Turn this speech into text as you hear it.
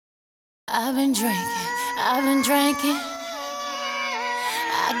I've been drinking.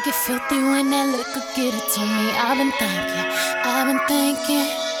 I get filthy when that liquor get it to me. I've been thinking.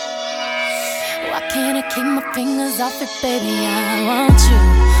 Why can't I keep my fingers off it, baby? I want you,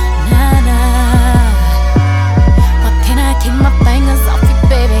 nah, nah. Why can't I keep my fingers off it,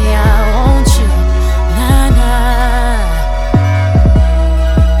 baby? I want you, nah, nah.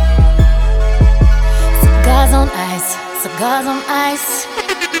 Cigars on ice.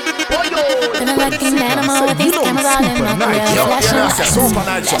 Feeling like an animal with these cameras all in my grill.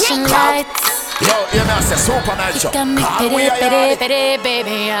 Flashing lights. You got me pity,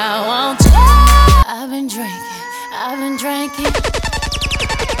 baby, I want you. I've been drinking.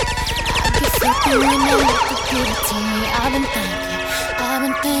 I get filthy when that liquor get it to me. I've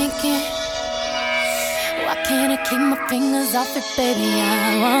been thinking. Why can't I keep my fingers off it, baby?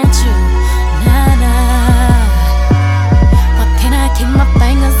 I want you, nah, nah. Why can't I keep my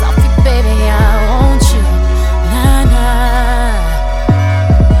fingers off it, baby? I want you, nah, nah.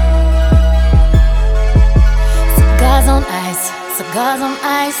 Cigars on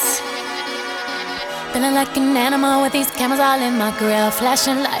ice. Feeling like an animal with these cameras all in my grill.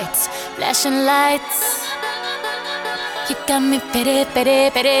 Flashing lights. You got me pity,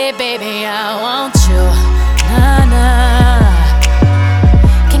 baby, I want you, nah, nah.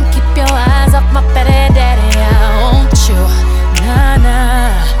 Can't keep your eyes off my petty daddy, I want you, nah,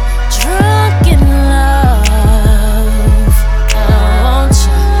 nah. Drunk in love, I want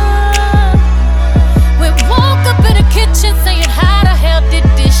you. We woke up in the kitchen saying, how the hell did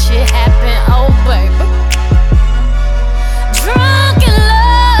this shit happen? Oh, baby. Drunk in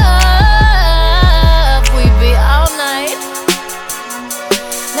love, we be all night.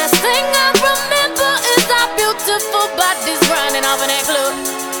 Last thing I remember is our beautiful bodies grinding off in that club.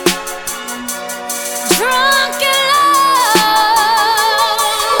 Drunk in love,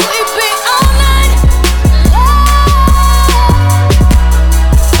 we be all night.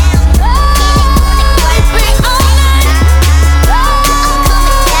 We be all night.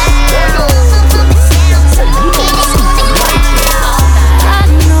 I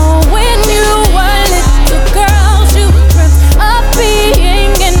know when you were little girls, you dreamt of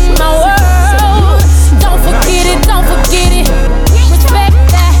being in my world. Don't forget it. Respect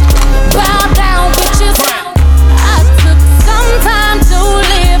that. Bow down, bitches. I took some time to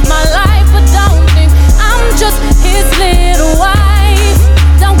live my life, but don't think I'm just his little wife.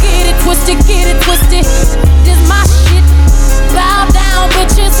 Don't get it twisted. This my shit. Bow down,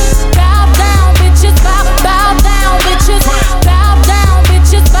 bitches. Bow down, bitches. Bow down, bitches. Bow down,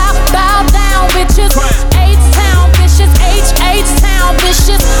 bitches. Bow down, bitches. H-Town bitches. H-Town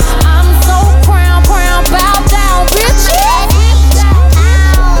bitches. I'm so crown. Bow down, bitches. Coming down.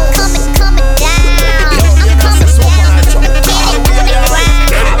 I'm coming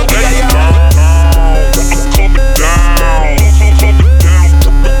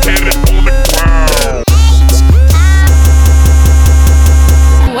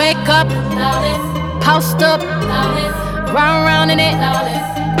Wake up, post up, round in it,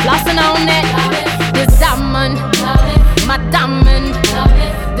 flossing on it. This diamond, my diamond.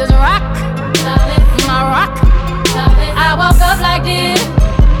 This rock, my rock. I woke up like this.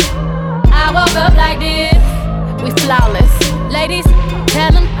 We flawless, ladies.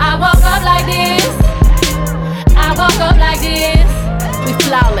 Tell them I woke up like this. We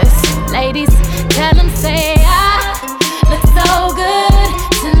flawless, ladies. Tell them say I look so good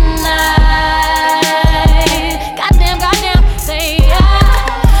tonight. Goddamn, say I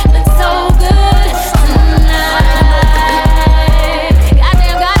look so good tonight.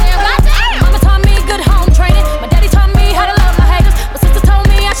 Goddamn. Mama taught me good home training. My daddy taught me how to love my haters. My sister told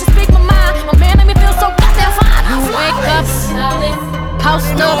me I should speak my mind. My man made me feel so goddamn fine. I wake up,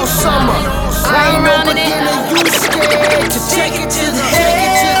 post up, summer. I ain't no beginner, you scared to take it to the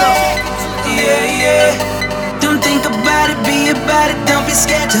head. Yeah. Don't think about it, be about it. Don't be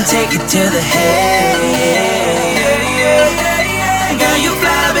scared to take it to the head. Yeah. Girl, you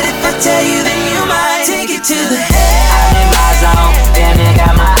fly, but if I tell you, then you might take it to the head. I'm in my zone, damn it,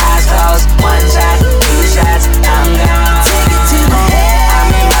 got my eyes closed. One shot, two shots, I'm gone. Take it to the head.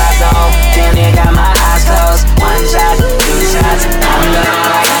 I'm in my zone, damn it, got my eyes closed. One shot, two shots, I'm gone.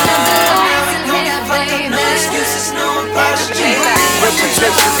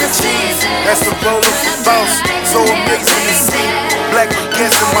 That's the roller for boss, so amazing to see. Black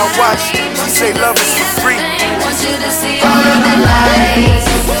against my watch, she say love is for free. want you to see all of the lights.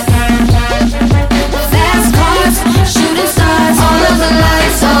 Fast cars, shooting stars, all of the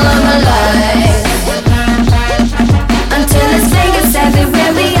lights. Until it's saying exactly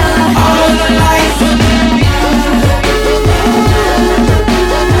where we are. All of the lights.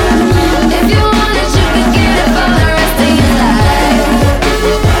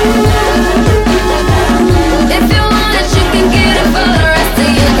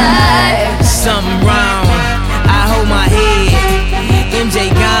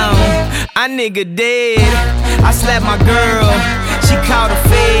 I nigga dead. I slapped my girl, she called the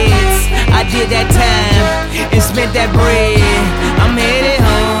feds. I did that time and spent that bread. I'm headed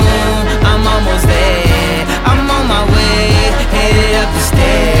home, I'm almost there. I'm on my way, headed up the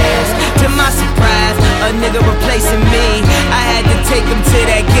stairs. To my surprise, a nigga replacing me. I had to take him to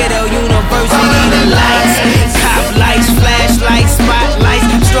that ghetto university. The lights, cop lights, flashlights, spotlights,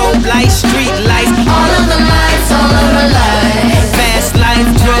 strobe lights, street lights. All of the lights, all of the lights. Fast life,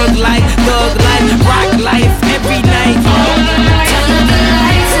 drug life, thug life, rock life, every night. Turn up the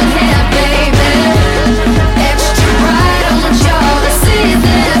lights in here, baby. Extra bright, I want y'all to see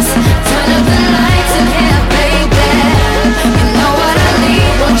this. Turn up the lights in here, baby. You know what I need,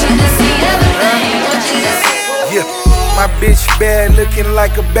 want you to see everything. Want you to see. Yeah, my bitch bad, looking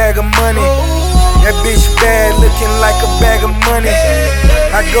like a bag of money. That bitch bad, looking like a bag of money.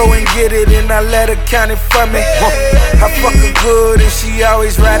 I go and get it and I let her count it for me. I fuck her good and she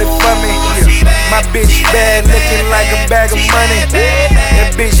always ride it for me. My bitch bad, looking like a bag of money.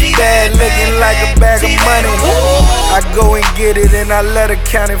 That bitch bad, looking like a bag of money. I go and get it and I let her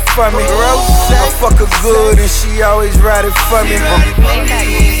count it for me. I fuck her good and she always ride it for me.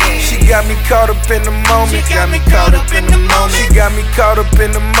 She got me caught up in the moment. Got me caught up in the moment. She got me caught up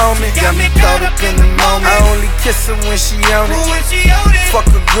in the moment. Got me caught up in the moment. I only kiss her when she on it. Fuck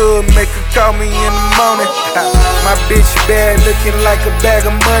her good, make her call me in the morning. My bitch bad, looking like a bag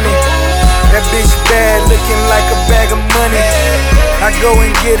of money. That bitch bad, looking like a bag of money. I go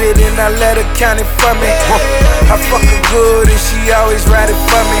and get it and I let her count it for me. I fuck her good and she always ride it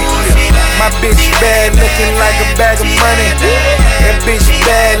for me. My bitch bad, looking like a bag of money. That bitch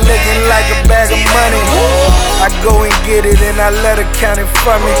bad, looking like a bag of money. I go and get it and I let her count it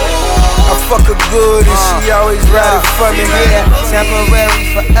for me. I fuck her good and she always ride it for me. Yeah,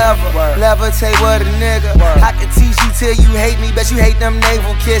 temporary forever. Levitate with a nigga. I can teach you till you hate me, but you hate them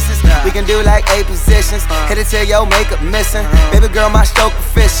navel kisses. We can do like 8 positions. Hit it till your makeup missing. Baby girl, my stroke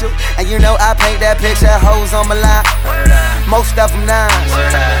official. And you know I paint that picture, hoes on my line. Most of them nines,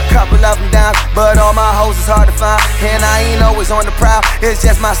 couple of them downs, but all my hoes is hard to find. And I ain't always on the prowl, it's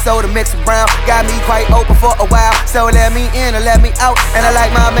just my soul to mix around. Got me quite open for a while, so let me in or let me out. And I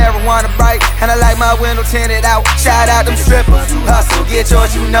like my marijuana bright, and I like my window tinted out. Shout out them strippers who hustle, get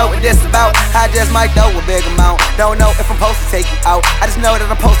yours, you know what this about. I just might throw a big amount, don't know if I'm supposed to take you out. I just know that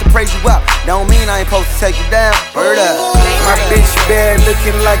I'm supposed to praise you up, don't mean I ain't supposed to take you down. Word up. My bitch bad,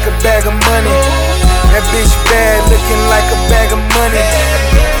 looking like a bag of money. That bitch bad, looking like a bag of money.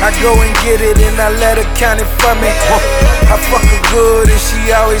 I go and get it and I let her count it for me. I fuck her good and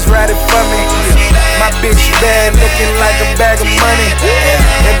she always ride it for me. My bitch bad, looking like a bag of money.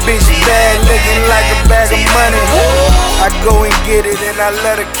 That bitch bad, looking like a bag of money. I go and get it and I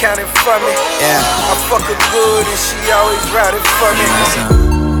let her count it for me. I fuck her good and she always ride it for me.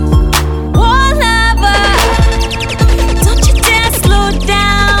 Whatever, don't you dare slow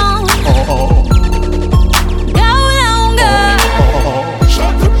down.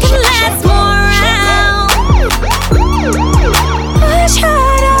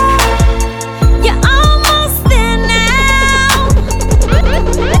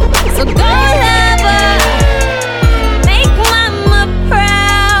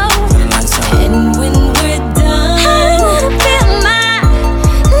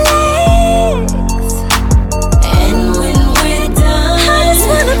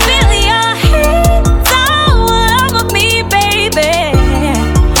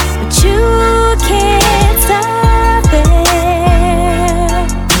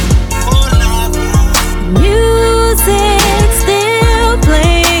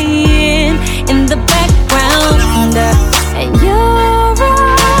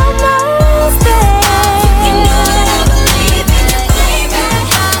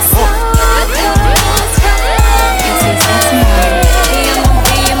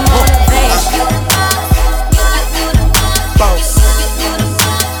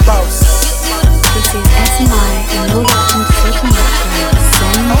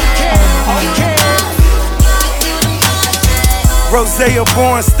 Rosé, a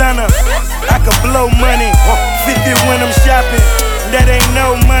born stunner. I can blow money. 50 when I'm shopping. That ain't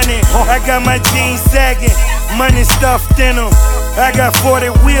no money. I got my jeans sagging. Money stuffed in them. I got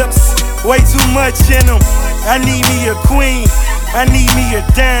 40 whips. Way too much in them. I need me a queen. I need me a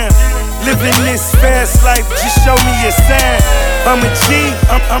dime. Living this fast life, just show me a sign. I'm a G,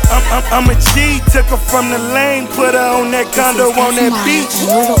 I'm a G. Took her from the lane, put her on that condo on that beach.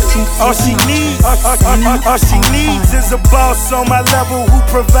 All she needs is a boss on my level who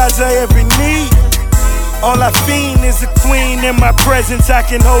provides her every need. All I fiend is a queen in my presence. I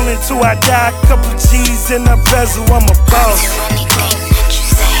can hold until I die. Couple G's in a bezel, I'm a boss. Anything that you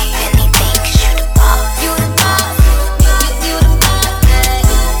say, anything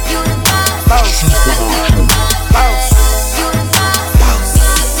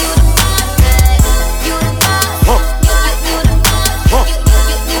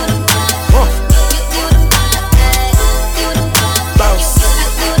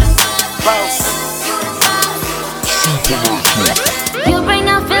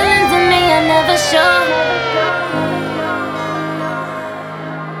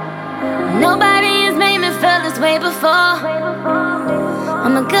way before.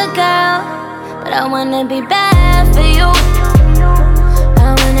 I'm a good girl, but I wanna be bad for you.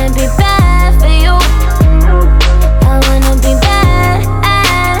 I wanna be bad for you. I wanna be bad.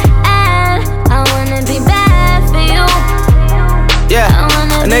 I wanna be bad for you.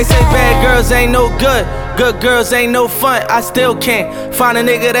 Yeah, and they say bad girls ain't no good. Good girls ain't no fun, I still can't find a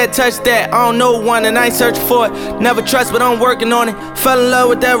nigga that touched that. I don't know one and I ain't searching for it. Never trust, but I'm working on it. Fell in love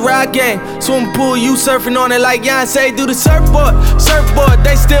with that ride game. Swimming pool, you surfing on it like Beyonce do the surfboard. Surfboard,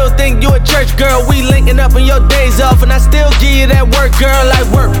 they still think you a church girl. We linking up on your days off, and I still give you that work, girl, like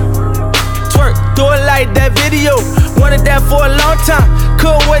work. Twerk, do it like that video. Wanted that for a long time.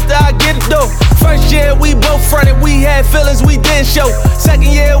 Couldn't wait till I get it though. First year we both fronted, we had feelings we didn't show. Second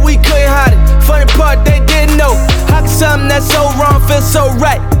year we couldn't hide it. Funny part they didn't know. How can something that's so wrong feel so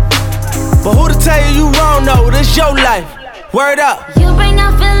right? But who to tell you wrong though? This your life. Word up. You bring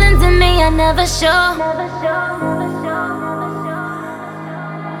out feelings in me I never show.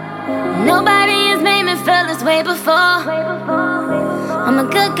 Nobody has made me feel this way before. I'm a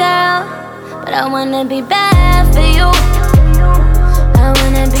good girl, but I wanna be bad for you. I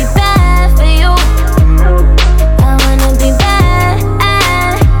wanna be bad for you. I wanna be bad.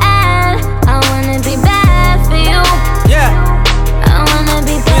 I wanna be bad for you. Yeah. I wanna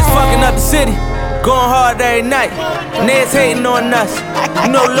be bad. We just fucking up the city, going hard every night. Niggas hating on us. You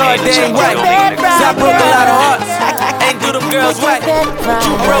know, Lord, they ain't right. Cause I broke a lot of hearts. Ain't do them girls right.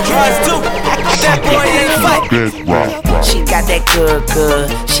 You broke hearts too. That boy ain't fight. She got that good.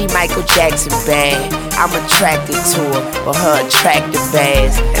 She Michael Jackson bad. I'm attracted to her, but her attractive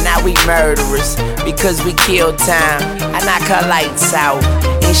ass. And now we murderers because we kill time. I knock her lights out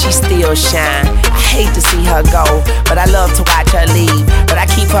and she still shine. I hate to see her go, but I love to watch her leave. But I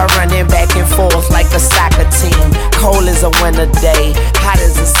keep her running back and forth like a soccer team. Cold as a winter day, hot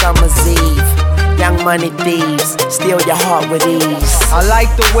as a summer's eve. Young money thieves, steal your heart with ease. I like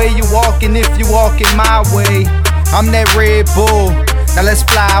the way you walkin' if you walkin' my way. I'm that Red Bull, now let's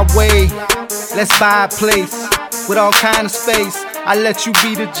fly away. Let's buy a place with all kind of space. I let you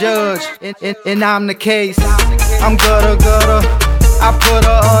be the judge, and I'm the case. I'm gutter, I put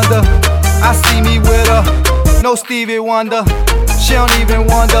her under. I see me with her, no Stevie Wonder. She don't even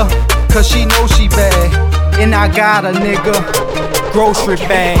wonder, cause she knows she bad. And I got a nigga, grocery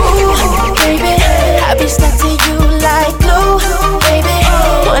bag. Ooh, baby, I be stuck to you like glue, baby.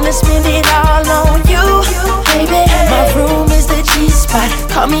 Wanna spend it all on you, baby. My room is the G-spot.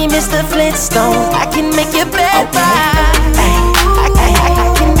 Call me Mr. Flintstone. I can make your bed right.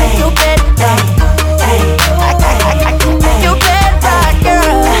 I can make your bed right. I can make your bed right, girl.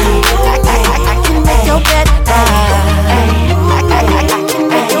 I can make your bed right. I can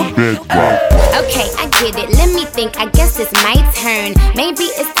make your bed right. Okay, I get it. Let me think. I guess it's my turn. Maybe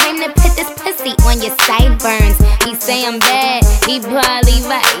it's time to put this pussy on your sideburns. He say I'm bad. He probably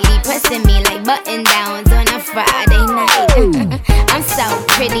right. He pressing me like button downs on a Friday night. I'm so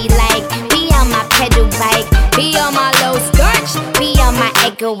pretty, like be on my pedal bike, be on my low skirt, be on my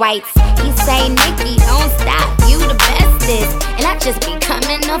egg whites. He say, Nikki, don't stop. You the bestest, and I just be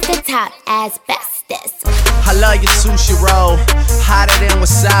coming off the top as bestest. I love your sushi roll, hotter than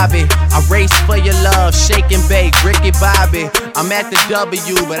wasabi. I race for your love, shake and bake, Ricky Bobby. I'm at the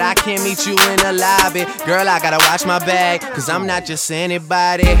W, but I can't meet you in the lobby. Girl, I gotta watch my bag, cause I'm not just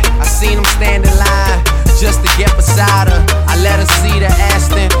anybody. I seen him stand in line, just to get beside her. I let her see the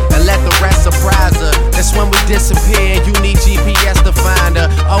Aston, and let the rest surprise her. That's when we disappear, you need GPS to find her.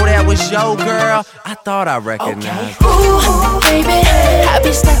 Oh, that was your girl? I thought I recognized her. Ooh, baby, I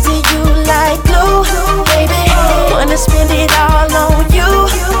be stuck to you like glue, baby. Wanna spend it all on you,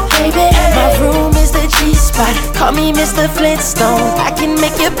 baby. My room is the G-spot. Call me Mr. Flintstone. I can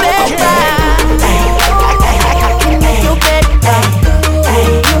make your bed right. I can make your bed right.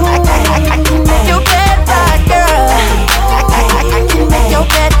 I can make your bed right, girl. I can make your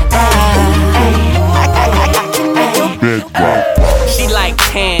bed right. I can make your bed right. She like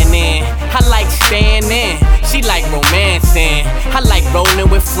tanning, I like standing. She like romancing, I like rolling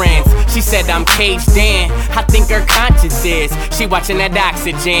with friends. She said I'm caged in, I think her conscience is. She watching that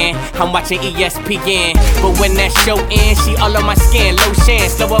Oxygen, I'm watching ESPN. But when that show ends, she all on my skin. Lotion,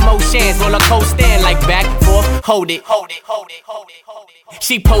 slow emotions, roller coaster like back, forth, hold it.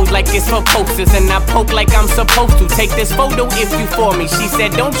 She pose like it's for posters, and I poke like I'm supposed to. Take this photo if you for me. She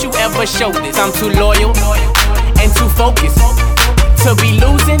said don't you ever show this. I'm too loyal and too focused to be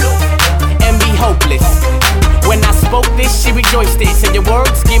losing and be hopeless. When I spoke this, she rejoiced it. Said your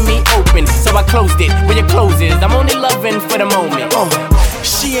words give me open, so I closed it. When your close is, I'm only loving for the moment.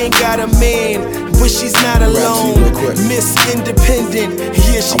 She ain't got a man, but she's not alone. Miss Independent,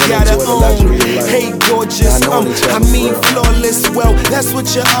 yeah, she got her own. Hey, gorgeous. gorgeous. I mean flawless. Well, that's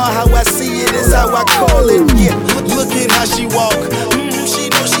what you are. How I see it is how I call it. Yeah, look at how she walk. She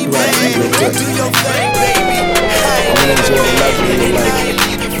know she bad. Do your thing, baby. I'm enjoying loving you, like,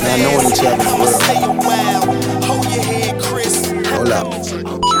 not knowing each other for real. Hold your head, Chris. Hold up.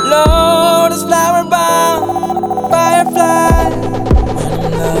 Lord is flower bound, firefly.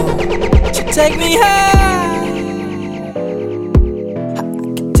 She take me high. I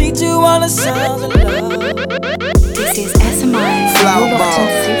can teach you all the sounds of love. This is SMI. Flower bomb,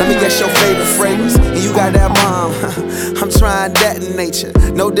 let me guess your favorite fragrance. And you got that bomb. I'm trying that in nature.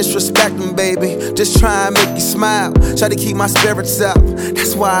 No disrespecting, baby. Just try and make you smile. Try to keep my spirits up.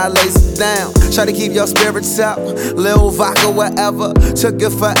 That's why I lays it down. Try to keep your spirits up. Lil vodka, whatever. Took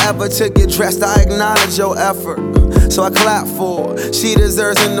it forever to get dressed. I acknowledge your effort, so I clap for her. She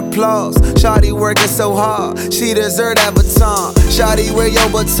deserves an applause. Shawty working so hard, she deserve that baton. Shawty, where your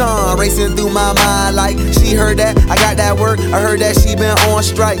baton? Racing through my mind like she heard that. I got that work, I heard that she been on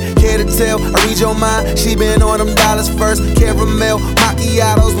strike. Care to tell, I read your mind. She been on them dollars first. Caramel,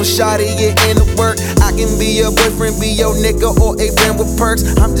 macchiatos when Shawty get into work. I can be your boyfriend, be your nigga, or a friend with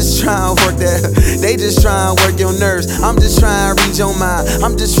perks. I'm just trying to work that. They just trying to work your nerves. I'm just trying to read your mind.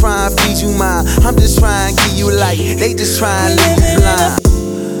 I'm just trying to feed you mine. I'm just trying to give you light. They just trying to leave you blind.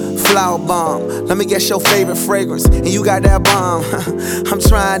 Flower bomb, let me guess your favorite fragrance. And you got that bomb. I'm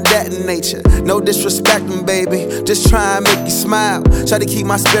trying that in nature. No disrespecting, baby. Just try and make you smile. Try to keep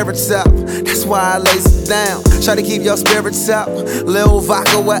my spirits up. That's why I lays it down. Try to keep your spirits up. Lil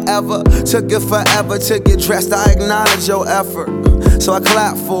vodka, whatever. Took it forever to get dressed. I acknowledge your effort, so I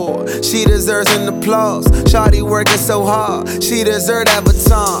clap for her. She deserves an applause. Shawty working so hard, she deserve that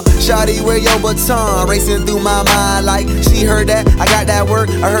baton. Shawty, where your baton? Racing through my mind like she heard that. I got that work,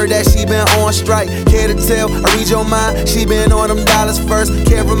 I heard that she been on strike. Care to tell, I read your mind. She been on them dollars first.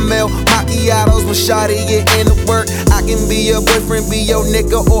 Caramel, macchiatos when Shawty get into work. I can be your boyfriend, be your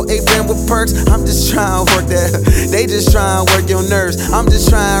nigga, or a friend with perks. I'm just trying to work that. They just trying to work your nerves. I'm just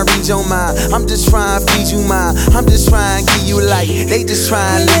trying to read your mind. I'm just trying to feed you mine. I'm just trying to give you light. They just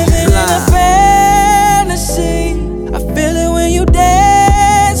trying to leave you blind. Fantasy, I feel it when you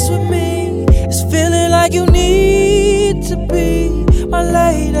dance with me. It's feeling like you need to be my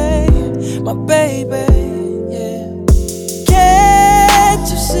lady, my baby, yeah. Can't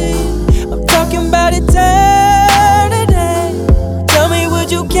you see? I'm talking about eternity. Tell me,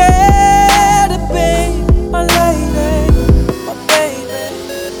 would you care to be my lady, my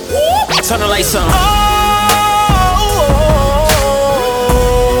baby? Turn the lights on.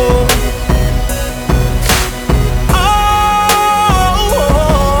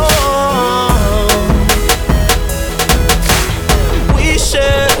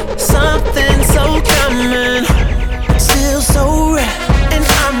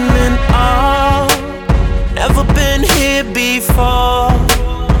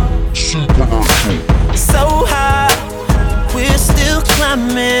 So high, we're still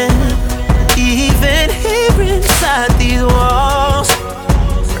climbing. Even here inside these walls,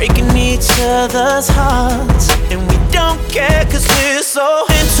 breaking each other's hearts. And we don't care, cause we're so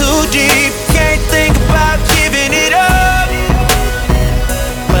in too deep. Can't think about giving it up.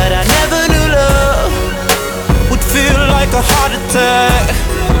 But I never knew love would feel like a heart attack.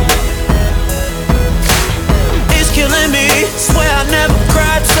 It's killing me, swear I never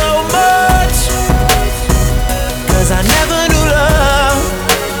cried so much. Cause I never knew love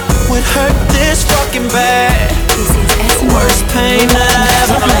would hurt this fucking bad. This is Worst pain that I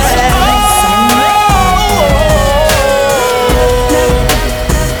ever had.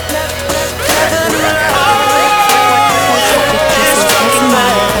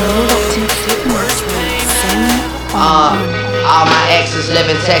 All my exes live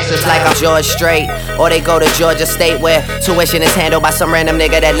in Texas like I'm George Strait, or they go to Georgia State where tuition is handled by some random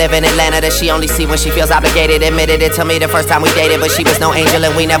nigga that live in Atlanta that she only see when she feels obligated. Admitted it to me the first time we dated, but she was no angel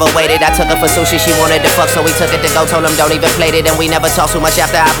and we never waited. I took her for sushi, she wanted to fuck, so we took it to go. Told him don't even plate it, and we never talked too much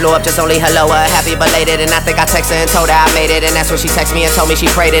after I blew up. Just only hello, happy belated. And I think I texted her and told her I made it, and that's when she texted me and told me she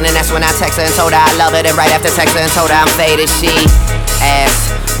prayed it. And that's when I texted her and told her I love it. And right after texting her and told her I'm faded, she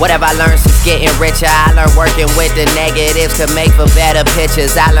asked, what have I learned since getting richer? I learned working with the negatives could make for better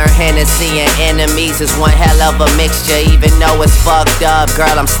pictures. I learned Hennessy and enemies is one hell of a mixture. Even though it's fucked up,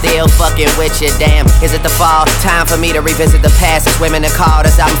 girl, I'm still fucking with you. Damn, is it the fall? Time for me to revisit the past. It's women to call,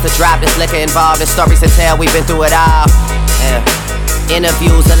 there's albums to drop, there's liquor involved, there's stories to tell, we've been through it all. Yeah.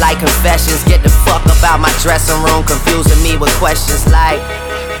 Interviews are like confessions. Get the fuck about my dressing room, confusing me with questions like,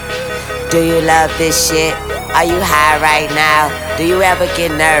 do you love this shit? Are you high right now? Do you ever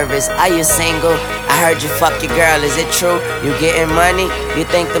get nervous? Are you single? I heard you fuck your girl, is it true? You getting money? You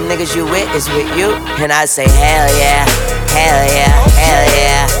think them niggas you with is with you? And I say hell yeah, hell yeah, hell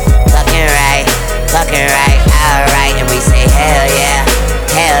yeah. Fucking right, alright. And we say hell yeah,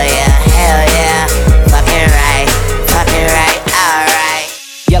 hell yeah, hell yeah. Fucking right, alright.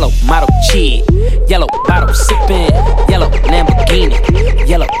 Yellow model cheat, yellow bottle sipping, yellow Lamborghini,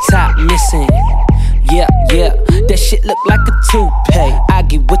 yellow top missing. Yeah, that shit look like a toupee. I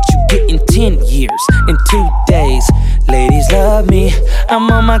get what you get in 10 years, in 2 days. Ladies love me,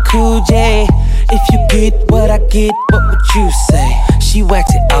 I'm on my cool J. If you get what I get, what would you say? She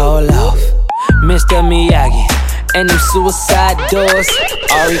whacked it all off, Mr. Miyagi. And them suicide doors,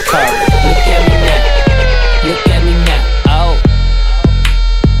 Ari Kari. Look at me now, oh.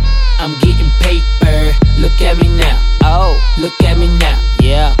 I'm getting paper, look at me now, oh. Look at me now,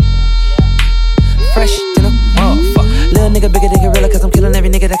 yeah. Fresh to the motherfucker. Little nigga bigger than gorilla, cause I'm killing every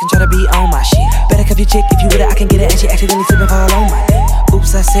nigga that can try to be on my shit. Better cuff your chick if you with it, I can get it. And she accidentally slipping fall on my dick.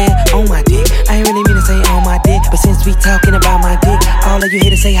 Oops, I said on my dick. I ain't really mean to say on my dick, but since we talking about my dick, all of you here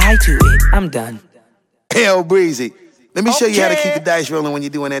to say hi to it. I'm done. Hell breezy. Let me show you how to keep the dice rolling when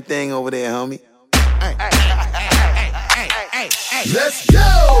you're doing that thing over there, homie. Let's go!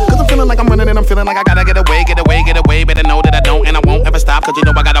 Cause I'm feeling like I'm running and I'm feeling like I gotta get away. Better know that I don't and I won't ever stop. Cause you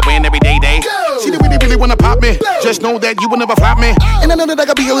know I gotta win every day. Go! She really wanna pop me. Go! Just know that you will never flop me. And I know that I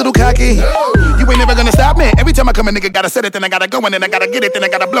gotta be a little cocky. Go! You ain't never gonna stop me. Every time I come a nigga gotta set it, then I gotta go and then I gotta get it, then I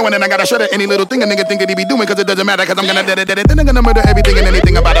gotta blow and then I gotta shut it. Any little thing a nigga think that he be doing, cause it doesn't matter. Cause I'm gonna dead it. Then I'm gonna murder everything and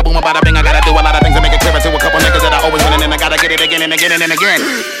anything about a boom, about a bing. I gotta do a lot of things to make it clear to a couple niggas that I always win and then I gotta get it again and again and again.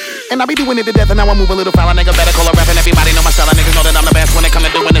 And I be doing it to death, and now I move a little foul. A nigga better call a rap, and everybody know my style. Niggas know that I'm the best when it come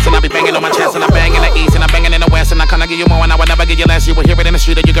to doing this. And I be banging on my chest, and I bang in the east, and I banging in the west. And I kinda give you more, and I would never give you less. You will hear it in the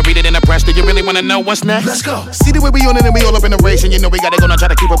street, or you can read it in the press. Do you really wanna know what's next? Let's go. See the way we on it, and we all up in the race. And you know we gotta go now,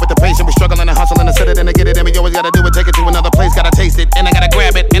 try to keep up with the pace. And we struggling and hustling to set it and to get it. And we always gotta do it, take it to another place. Gotta taste it, and I gotta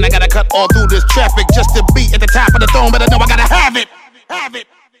grab it. And I gotta cut all through this traffic just to be at the top of the throne. But I know I gotta have it.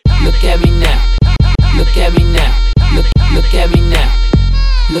 Look at me now. Look at me now. Look at me now.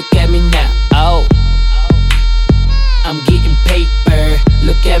 Look at me now, oh. I'm getting paper.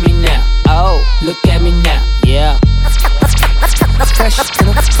 Look at me now, oh. Look at me now, yeah.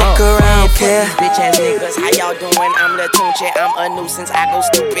 Fuck around, care. Bitch ass niggas, how y'all doing? I'm the tunche, I'm a nuisance. I go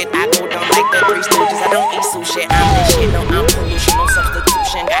stupid, I go dumb like the Three Stooges. I don't eat sushi, I'm the shit, no, I'm pollution, no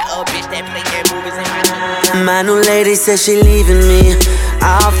substitution. Got a bitch that play their movies in my My new lady says she leaving me.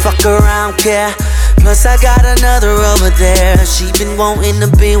 I'll fuck around, care. Plus I got another over there. She been wanting to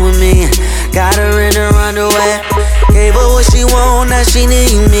be with me. Got her in her underwear. Gave her what she want, now she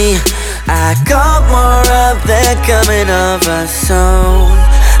need me. I got more of that coming over soon.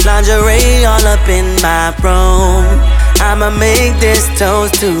 Lingerie all up in my room. I'ma make this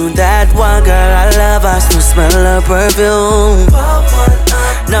toast to that one girl I love. I still smell her perfume.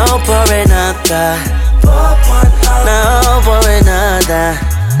 No for another. No for another.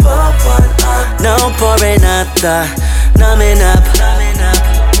 No for another. Numbing up.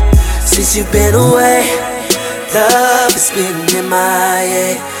 Since you've been away, love has been in my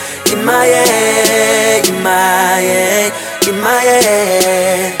head. In my head, in my head, in my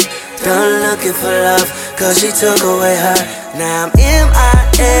head. Done looking for love, cause she took away her. Now I'm MIA,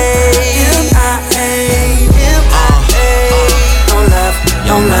 MIA, MIA. No love,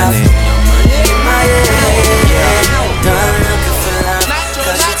 no love. In my head, done looking for love,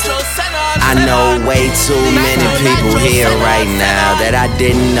 cause she took. I know way too many people here right now that I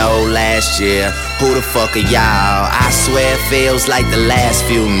didn't know last year. Who the fuck are y'all? I swear it feels like the last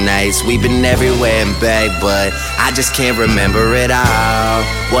few nights. We've been everywhere and back, but I just can't remember it all.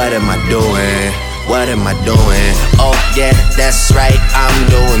 What am I doing? What am I doing? Oh yeah, that's right, I'm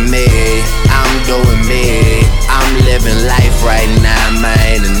doing me. I'm doing me. I'm living life right now,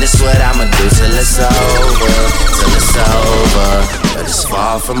 man. And this what I'ma do till it's over. Till it's over. But it's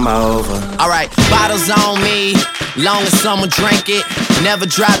far from over. Alright, bottles on me. Long as someone drink it. Never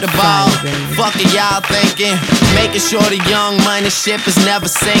drop the ball. Fuck it, y'all thinking. Making sure the young money ship is never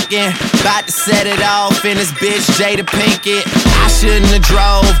sinking. About to set it off in this bitch, Jada Pinkett. I shouldn't have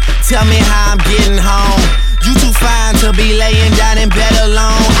drove. Tell me how I'm getting home. You too fine to be laying down in bed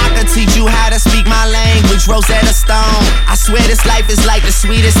alone. I could teach you how to speak my language, Rosetta Stone. I swear this life is like the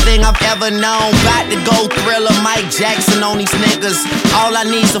sweetest thing I've ever known. About to go Thriller, Mike Jackson on these niggas. All I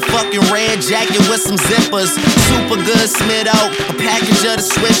need's a fucking red jacket with some zippers. Super good Smitto, a package of the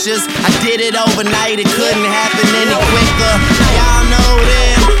Swishers. I did it overnight, it couldn't happen any quicker. Y'all know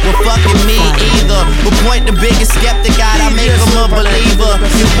them, well fucking me either. But could point the biggest skeptic out, I make him a believer.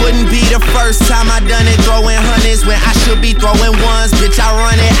 It wouldn't be the first time I done it, throwing hundreds when I should be throwing ones. Bitch, I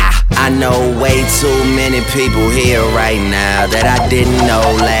run it. I know way too many people here right now that I didn't know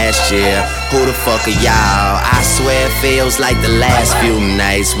last year. Who the fuck are y'all? I swear it feels like the last few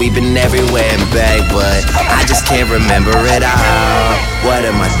nights. We've been everywhere and back, but I just can't remember it all. What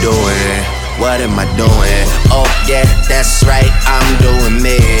am I doing? What am I doing? Oh yeah, that's right, I'm doing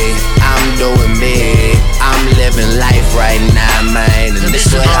me. I'm doing me. I'm living life right now, man. And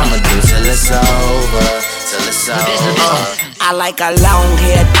this what I'ma do till it's over. Till it's over. I like a long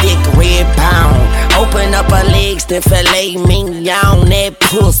hair, thick, red pound. Open up her legs, then fillet mignon that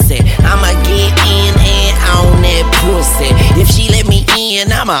pussy. I'ma get in and on that pussy. If she let me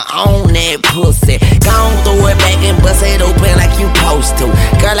in, I'ma own that pussy. Gon' throw it back and bust it open like you supposed to.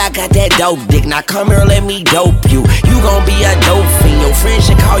 Girl, I got that dope dick, now come here, let me dope you. You gon' be a dope fiend, your friends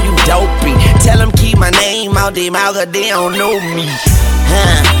should call you dopey. Tell them keep my name out their mouth, cause they don't know me.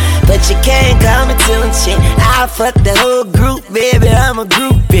 But you can't call me to a chick. I'll fuck the whole group, baby, I'm a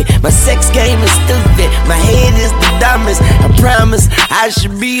groupie. My sex game is stupid, my head is the dumbest. I promise I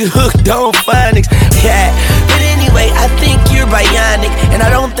should be hooked on phonics. Yeah, but anyway, I think you're bionic. And I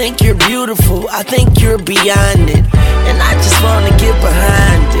don't think you're beautiful, I think you're beyond it. And I just wanna get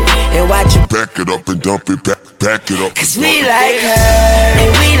behind it and watch you back it up and dump it, back it up. Cause we like her,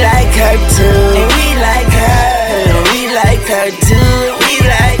 and we like her too. And we like her, and we like her too. We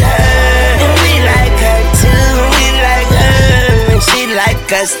like her, and we like her too. We like her, and she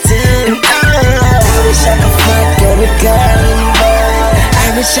like us too. I wish I could fuck every girl in the world.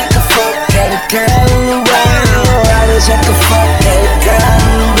 I wish I could fuck every girl in the world. I wish I could fuck every girl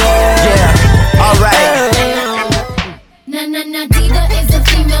in the world. Yeah, alright. Na diva is a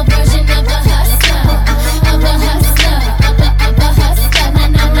female version of a hustler, of a hustler, of a hustler.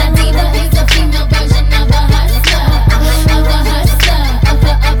 Na diva is a female version of a hustler, of a hustler, of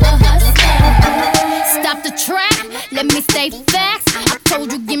a hustler. Stop the track, let me say facts. I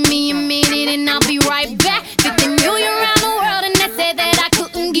told you give me a minute and I'll be right back. 50 million around the world and they said that I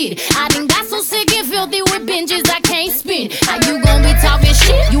couldn't get it. I done got so sick and filthy with binges I can't spin. How you gon' be talking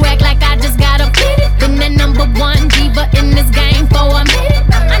shit? You act like I just got a pity. Been the number one diva in this game for a minute.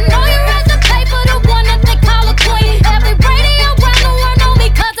 I know you have to pay for the one that they call a queen. Every radio around the world know me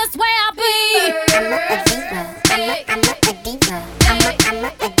 'cause that's where I be.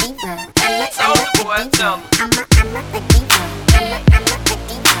 Soulja Boy, tell me.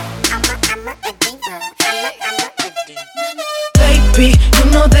 Baby, you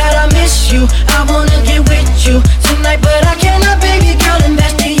know that I miss you. I wanna get with you tonight, but I cannot, baby girl, and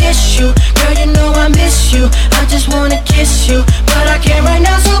that's the issue. Girl, you know I miss you. I just wanna kiss you, but I can't right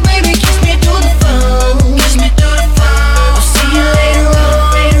now. So baby, kiss me through the phone. Kiss me through the phone. I'll see you later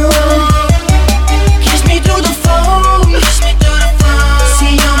on, later on. Kiss me through the phone. Kiss me through the phone.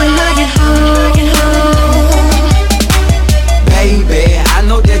 See you when I get home, get home. Baby, I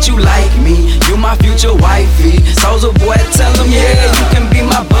know that you like me. You my future wifey. Soulja Boy, tell him, yeah, you can be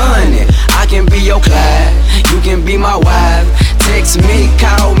my bunny. I can be your Clyde. You can be my wife. Text me,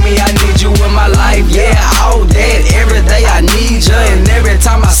 call me, I need you in my life. Yeah, all that, every day I need you. And every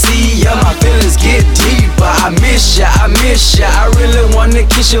time I see you, my feelings get deeper. I miss ya, I miss ya. I really wanna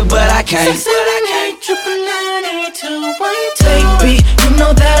kiss you, but I can't. Baby, you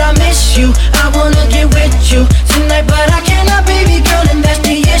know that I miss you. I wanna get with you tonight, but I cannot, baby girl, and that's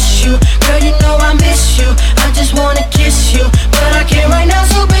the issue. Girl, you know I miss you. I just wanna kiss you, but I can't right now.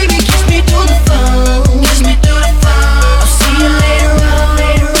 So baby, kiss me through the phone. Kiss me through the phone. I'll see you later on,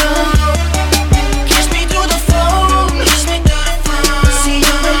 later on. Kiss me through the phone. Kiss me through the phone. See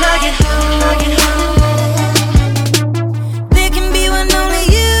you when I get home, I get home. There can be one only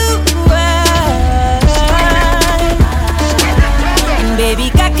you are. And baby,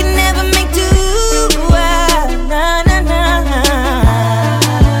 I can never make two. Nah, nah, nah.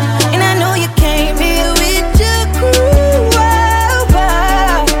 And I know you came here with your crew.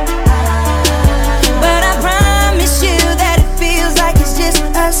 But I promise you that it feels like it's just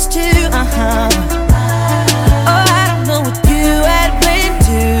us two. Oh, I don't know what you had planned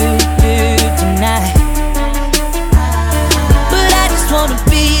to do tonight, but I just wanna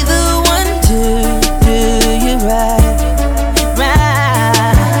be the one to do you right,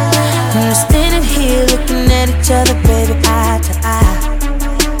 right. And we're standing here looking at each other, baby, eye to eye.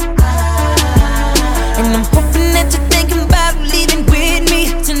 And I'm hoping that you're thinking about leaving with me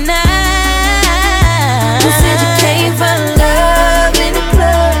tonight. Who said you came for love in the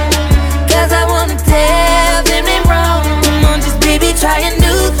club? 'Cause I wanna tell them they wrong. Come on, just baby, try a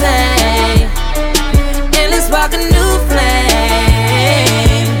new thing, and let's spark a new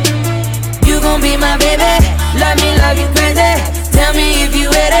flame.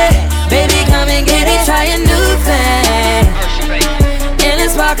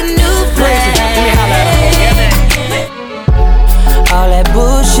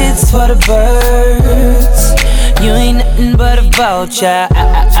 shit's for the birds. You ain't nothing but a vulture.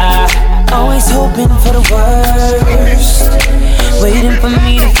 Always hoping for the worst, waiting for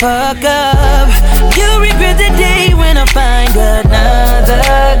me to fuck up. You regret the day when I find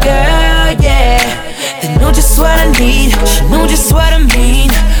another girl, yeah. They know just what I need, she know just what I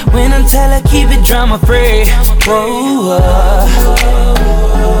mean. When I tell her keep it drama free. Whoa,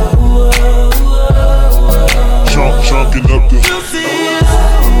 Chunking up the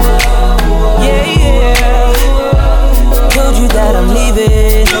yeah, yeah. Told you that I'm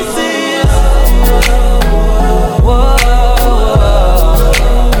leaving. Whoa.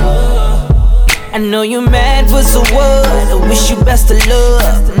 I know you're mad, but so what? I wish you best of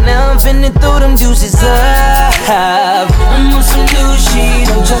luck. Now I'm finna throw them deuces up. I'm on some new shit,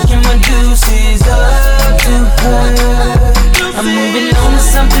 I'm chucking my deuces up to her. I'm moving on to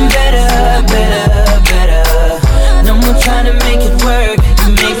something better, better, better. No more trying to make it work.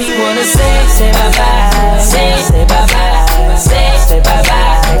 You make me wanna say bye-bye, say bye-bye, say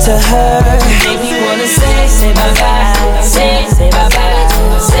bye-bye to her. You make me wanna say bye-bye, say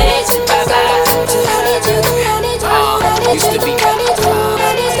bye-bye, say bye-bye. Used to be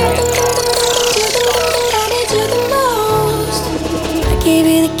I gave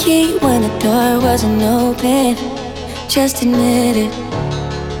you the key when the door wasn't open. Just admit it.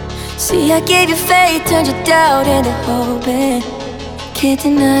 See, I gave you faith, turned your doubt into hoping. Can't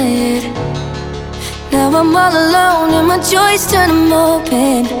deny it. Now I'm all alone and my joys turn them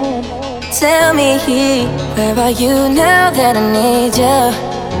open. Tell me, where are you now that I need you?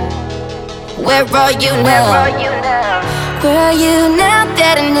 Where are you now? Where are you now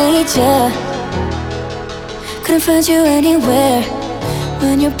that I need you? Couldn't find you anywhere.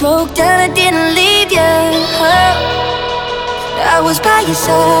 When you broke down, I didn't leave you. I was by your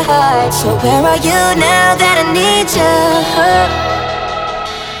side. So where are you now that I need you?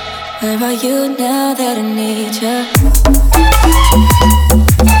 Where are you now that I need you?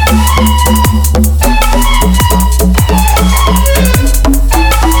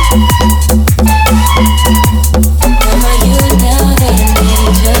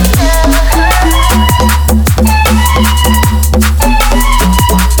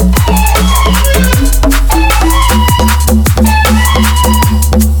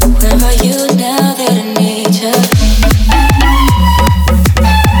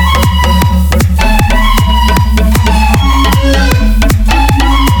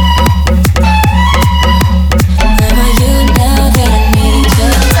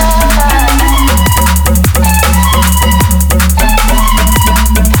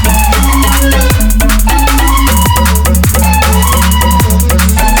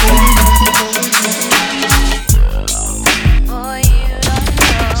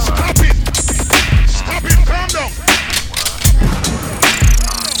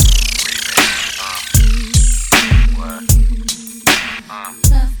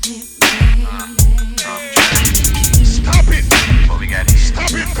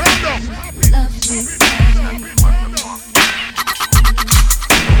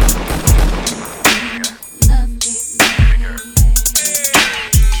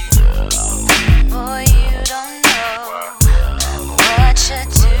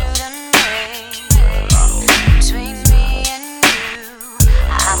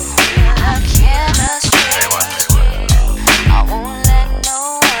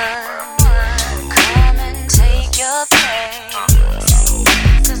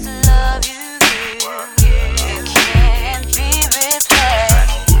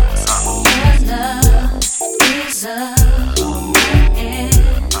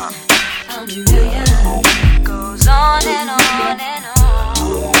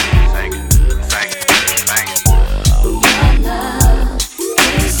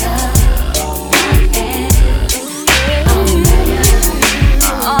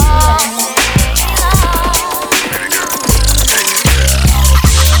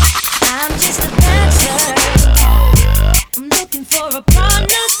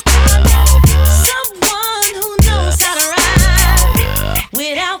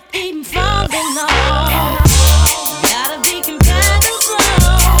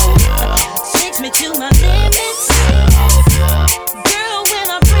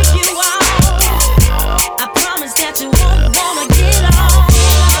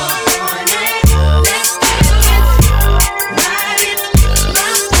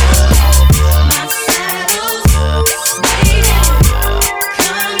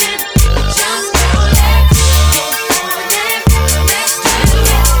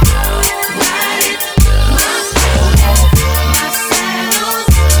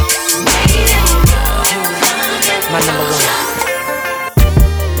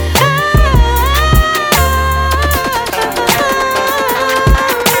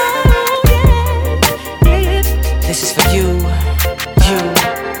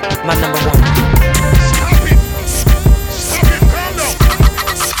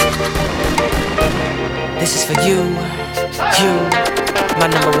 This is for you, my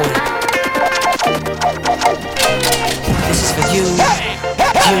number one. This is for you,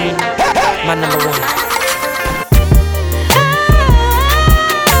 my number one.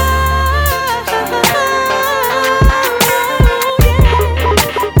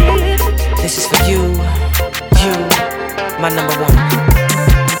 This is for you, my number one.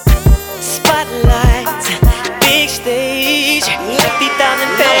 Spotlight, big stage, 50,000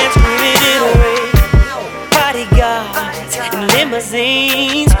 fans screaming it away. Bodyguards and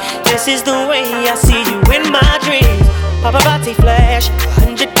limousines, this is the way I see you in my dreams. Paparazzi flash,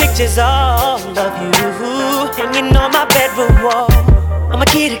 100 pictures all of you hanging on my bedroom wall. I'm a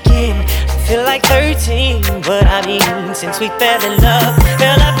kid again, I feel like 13, but I mean, since we fell in love,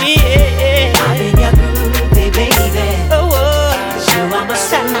 girl, I've been your groovy baby. Oh, you are my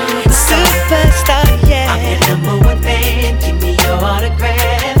superstar, yeah. I'm your number one fan, give me your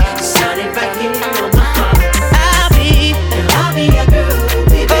autograph, sign it right here on my heart. I'll be your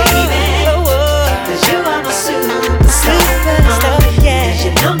groovy baby. Cause you are my superstar, yeah.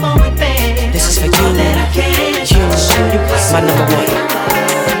 You're your number one fan. This is for you, that I can't show you, my number one.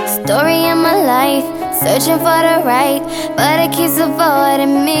 Story of my life, searching for the right, but it keeps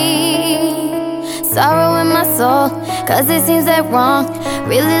avoiding me. Sorrow in my soul, cause it seems that wrong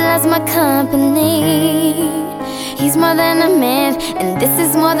really loves my company. He's more than a man, and this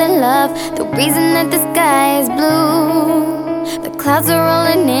is more than love. The reason that the sky is blue, the clouds are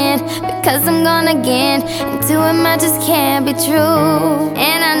rolling in, because I'm gone again, and to him I just can't be true.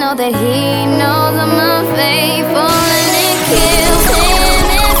 And I know that he knows I'm unfaithful, and it kills him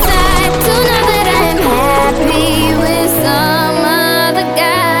inside to know that I am happy with some other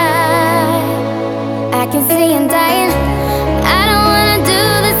guy. I can see him dying, I don't wanna do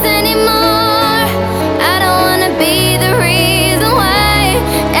this anymore. I don't wanna be the reason why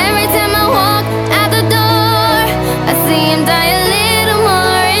every time I walk out the door I see him die a little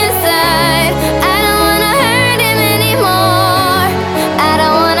more inside. I don't wanna hurt him anymore, I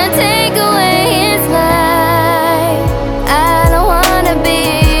don't wanna take away his life. I don't wanna be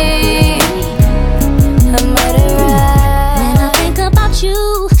a murderer. When I think about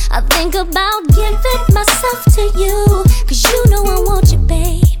you, I think about giving myself to you, cause you know I want you,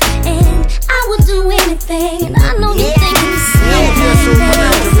 babe, and I would do anything. And I know you're thinking the same thing, babe.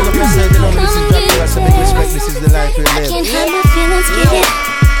 This is the life we I live. can't hide my feelings, get it?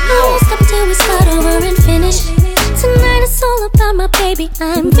 I won't stop till we start over and finish. Tonight it's all about my baby,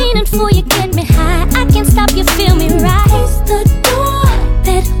 I'm fiending for you, get me high. I can't stop you, feel me right. Close the door,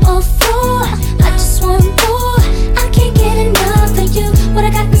 bed or floor, I just want more. I can't get enough of you, what I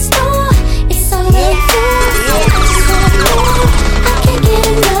got in store, it's all about you. I just want more, I can't get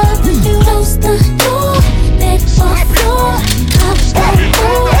enough of you. Close the door, bed or floor, I want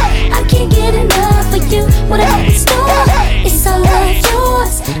more. I can't get enough of you, what I got in store, it's all about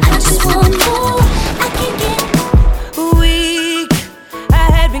yours. I just want more, I can't get Weak, I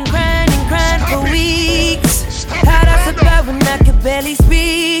had been crying for weeks. How'd I survive when I could barely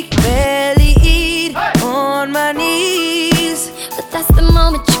speak, barely eat, on my knees? But that's the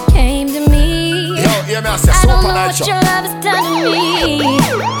moment you came to me. Yeah, man, I say I don't know super what nice. your love has done to me.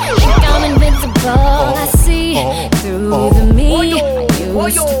 Think I'm invincible, I see through the me I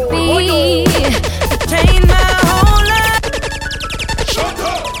used to be. Changed my whole life.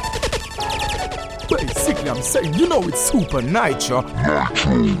 Basically, I'm saying, you know it's super nice, yo.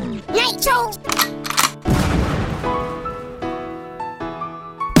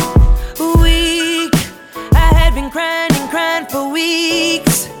 Weak, I had been crying for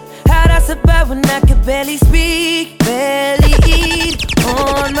weeks. How'd I survive when I could barely speak, barely eat,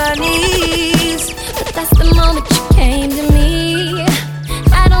 on my knees? But that's the moment you came to me.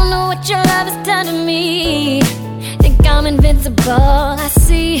 I don't know what your love has done to me. Think I'm invincible, I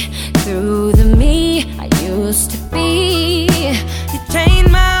see through the me I used to be. You changed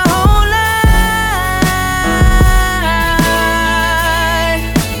my whole life.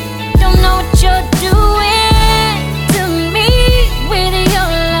 Don't know what you're doing to me with your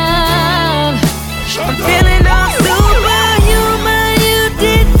love. I'm feeling all superhuman, you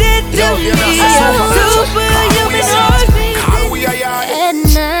did it to me. Superhuman, At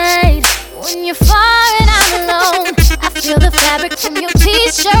night, when you're far and I'm alone, I feel the fabric from your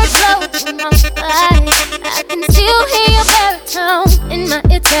t-shirt floating on my I can still hear your baritone in my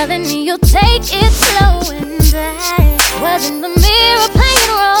ear telling me you'll take it slow. And I was in the mirror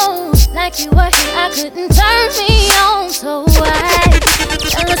playing roles like you were here, I couldn't turn me on. So I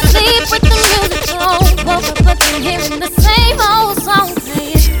fell asleep with the music on, woke up again hearing the same old song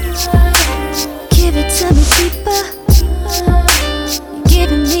playing. Give it to me deeper,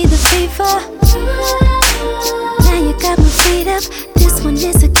 giving me the fever. you got my feet up. This one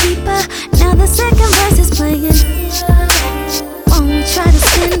is a keeper. Now the second verse is playing. Won't we try to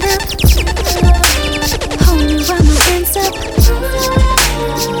stand up? Hold me while my hands up.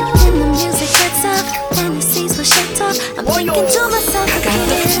 Then the music gets up and the seats will shut off. I'm thinking to myself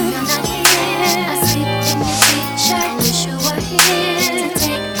again. I sleep in your t-shirt. Wish you were here to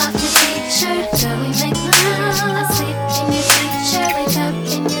take off your t-shirt. Girl, we make love. I sleep in your t-shirt. Wake up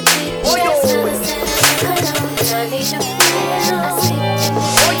in your t-shirt. Smell the scent of cologne. I need your feel. I sleep in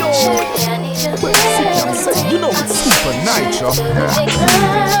your t-shirt. Yeah, I need your feel. You know it's super nice, y'all.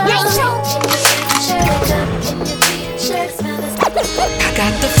 I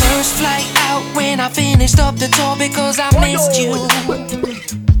got the first flight out when I finished up the tour because I missed you.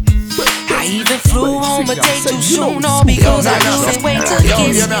 I even flew home a day too soon, all because I couldn't wait to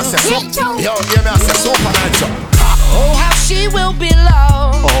kiss you. Oh, how she will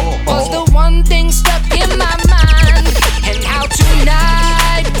belong was the one thing stuck in my mind, and how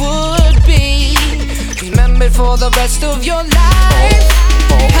tonight would be remembered for the rest of your life.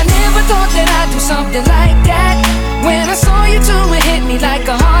 I never thought that I'd do something like that. When I saw you two, it hit me like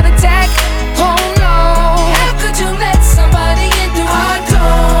a heart attack. Oh no, how could you let somebody into our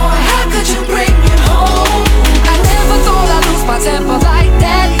door? How could you bring me home? I never thought I'd lose my temper like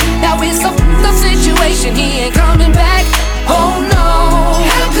that. Now it's a f***ed situation, he ain't coming back. Oh no,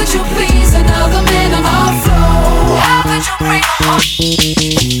 how could you please another man on our floor? How could you bring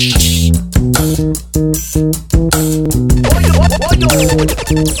me home?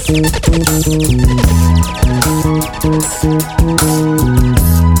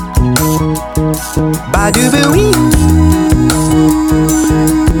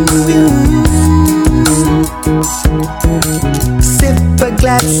 Sip a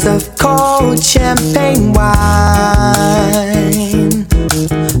glass of cold champagne wine.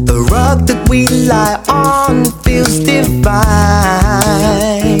 The rug that we lie on feels divine,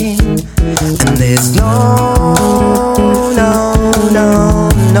 and there's no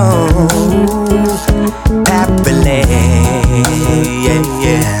happily,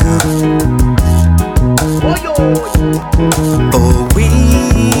 for we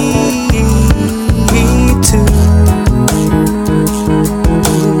two.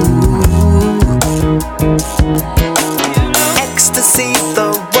 Ecstasy, the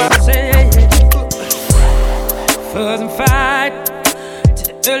world. Fuzz and fight to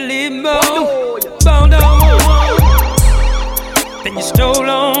the early morning. Then you stole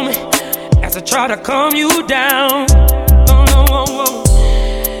on me as I try to calm you down.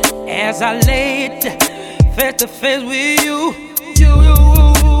 As I laid face to face with you,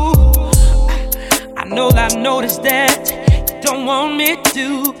 I know I noticed that you don't want me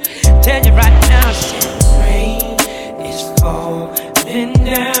to tell you right now. Rain is falling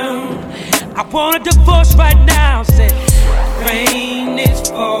down. I want a divorce right now. Said rain is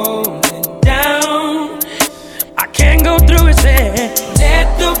falling down. I can't go through it. Said let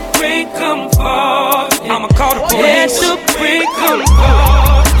the rain come fall. I'ma call the police. Let the rain come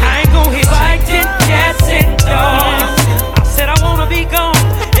fall. I ain't gon' hit fighting cats and dogs. I said I wanna be gone.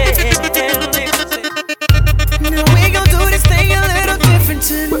 Now we gon' do this thing a little different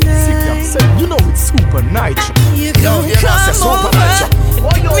tonight. You know it's super nice. You gon' come over and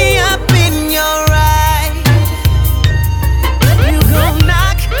pick me up in your ride. You gon'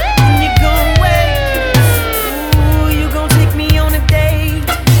 knock and you gon' wait. Ooh, you gon' take me on a date.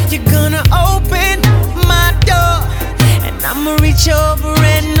 You're gonna open my door, and I'ma reach over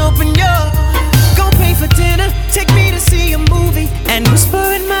and open yours. Gon' pay for dinner, take me to see a movie, and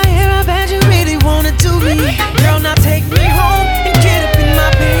whisper in my ear, I bet you really wanna do me. Girl, now take me home and get up in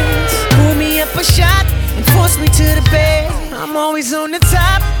my pants. Pull me up a shot and force me to the bed. I'm always on the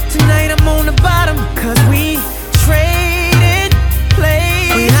top, tonight I'm on the bottom, cause we traded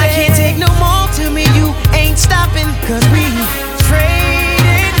places. When I can't take no more, tell me you ain't stopping, cause we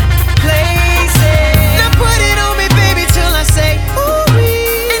traded places. Now put it on me, baby, till I say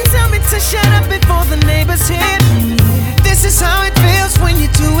ooh-wee, and tell me to shut up before the neighbors hear me. This is how it feels when you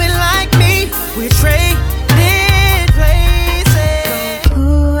do it like me. We traded places.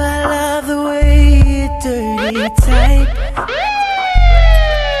 Ooh, I love the way you dirty type.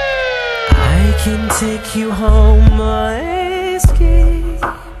 I can take you home or escape.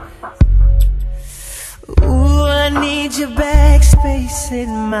 Ooh, I need your backspace in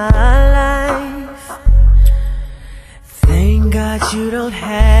my life. Thank God you don't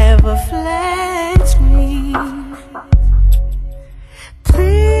have a flat screen.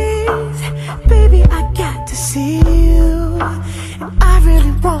 Please, baby, I got to see you, and I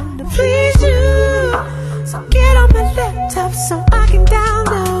really wanna please you. So get on my laptop so I can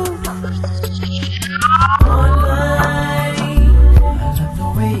download online.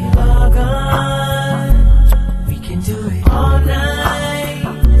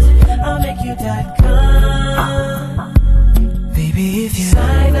 if you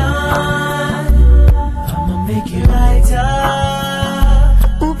sign on, I'ma make you lighter.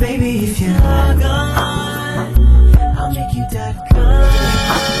 Ooh, baby, if you log on, I'll make you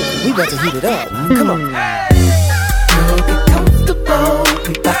 .com. We about to heat it up. Come on. Girl, get comfortable.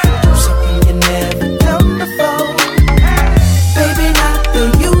 We about to do something you never done before. Baby, not the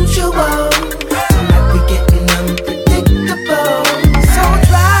usual. Tonight we getting unpredictable. So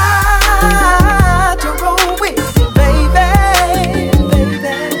try to roll with me, baby.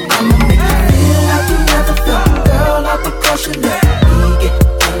 I'ma make you feel like you never felt. Girl, all because you let me get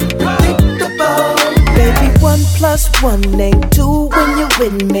unpredictable. Baby, 1 + 1 ain't 2 when you're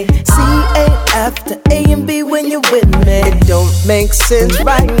with me. C ain't after A and B when you're with me. It don't make sense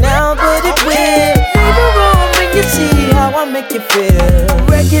right now, but it will. Later on when you see how I make you feel.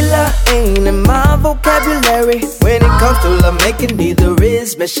 Regular ain't in my vocabulary. When it comes to love making, neither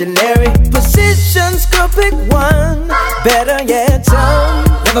is missionary. Positions, girl, pick one. Better yet, some.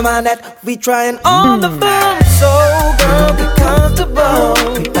 Never mind that, we trying all the fun. So, girl, get comfortable.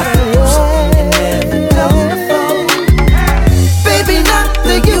 We about to do something you never done before. Baby, not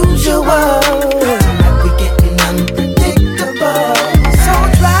the usual. Tonight we getting unpredictable. So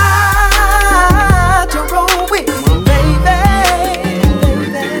try to roll with me, baby.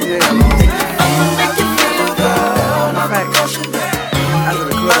 I'ma make you feel good.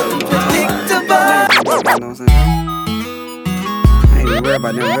 Unpredictable. You know what I'm saying? I ain't even worried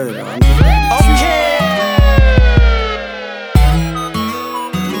about them really though. I'm just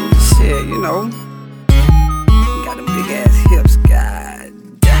shit, you know. Got them big ass hips, god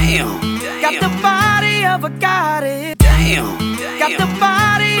damn. Got the body of a goddess. Damn. Got the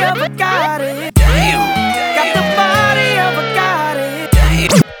body of a goddess. Damn. Got the body of a goddess.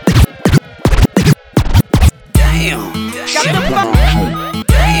 Damn. Got the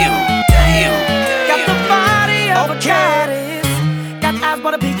Got the body of a goddess. Got eyes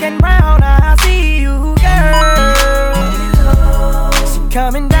but a pink and brown. I see you, girl. She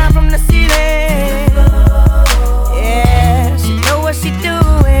coming down from the ceiling. Yeah, she know what she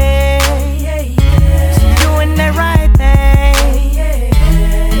doing. She doing that right thing.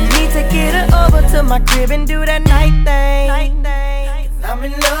 Need to get her over to my crib and do that night thing. I'm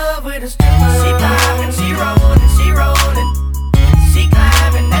in love with a stripper. She poppin', she rollin', she rollin'. She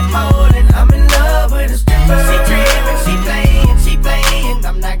climbing that pole and I'm in love with a stripper. She trippin', she playin'.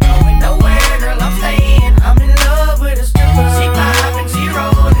 I'm not going nowhere, girl, I'm stayin'. I'm in love with a stripper. She poppin', she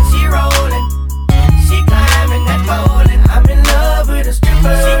rollin', she rollin'. She climbing that pole and I'm in love with a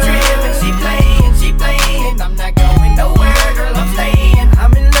stripper. She trippin', she playin'. I'm not going nowhere, girl, I'm stayin'.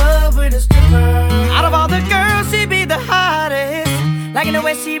 I'm in love with a stripper. Out of all the girls, she be the hottest. Liking the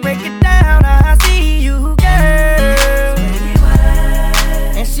way she break it down, I see you, girl.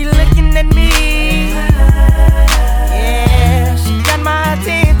 And she looking at me. Yeah, she got my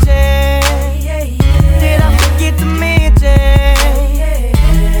attention. Did I forget to mention?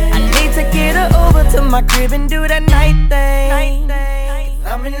 I need to get her over to my crib and do that night thing.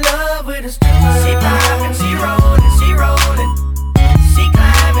 I'm in love with a stripper. She poppin', she rollin', she rollin'. She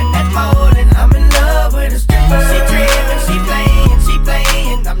climbing that pole and I'm in love with a stripper. She trippin', she playin'.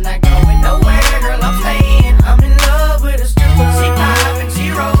 I'm not going nowhere, girl, I'm stayin'. I'm in love with a stripper. She poppin',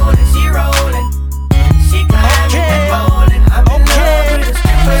 she rollin', she rollin'. She climbing that pole and I'm in love with a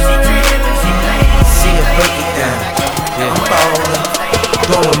stripper. She trippin', she playin'. See her break it down.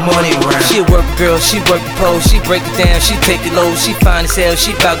 Throwing money around. She a work girl, she work the pole, she break it down, she take it low, she fine as hell,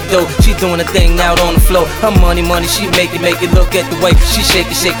 she bout the dough, she doing a thing out on the floor. Her money, she make it look at the way she shake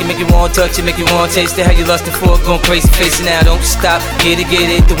it, make you wanna touch it, make you wanna taste it. How you lustin' for it, going crazy, facing now, don't stop, get it,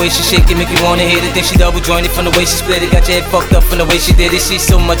 the way she shake it, make you wanna hit it. Then she double jointed from the way she split it, got your head fucked up from the way she did it. She's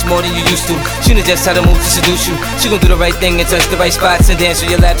so much more than you used to. She knows just how to move to seduce you. She gon' do the right thing and touch the right spots and dance on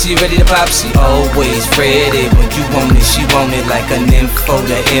your lap till you ready to pop. She always ready when you want it. She want it like an info,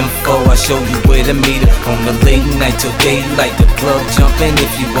 the info. I show you where to meet her on the late night till daylight. The club jumping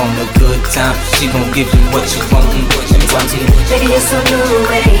if you want a good time. She gon' give you what you want and what you want. Baby, you're so new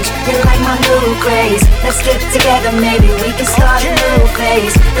age, you're like my new craze. Let's get together, maybe we can start a new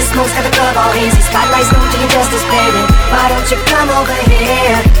phase. The smoke's got the club all hazy, spotlights don't do you justice, baby. Why don't you come over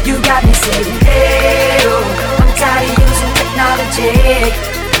here? You got me saying, hey, oh, I'm tired of using technology.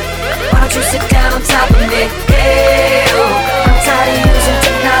 Why don't you sit down on top of me? Hey, oh, I'm tired of using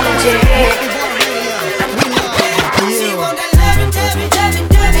technology. She want that lovin', kiss,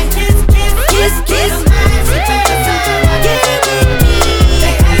 kiss.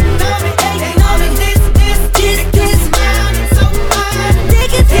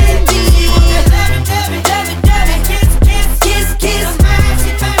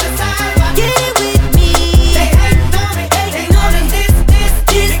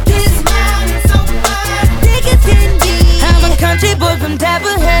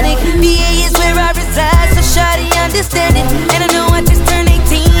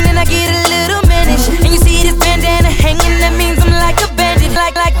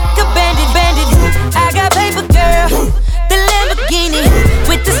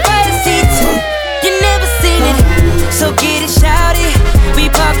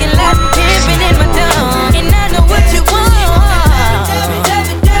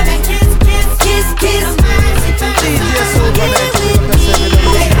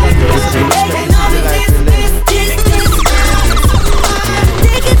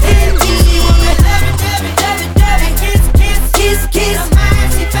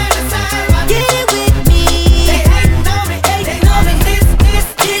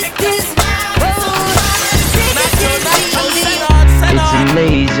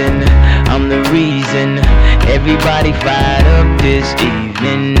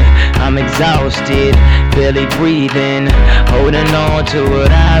 evening. I'm exhausted, barely breathing, holding on to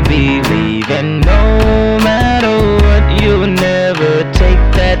what I believe in. No matter what, you'll never take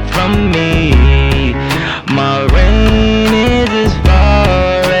that from me. My reign is as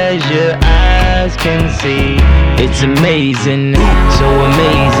far as your eyes can see. It's amazing, so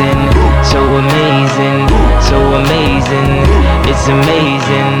amazing, so amazing, so amazing. It's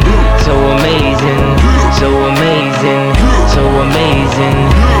amazing, so amazing, so amazing, so amazing.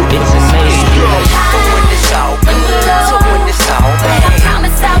 It's amazing. So when it's all good, so when it's all bad, I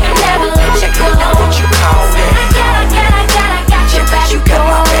promise I will never let you go. Now what you call it? I got your back. You got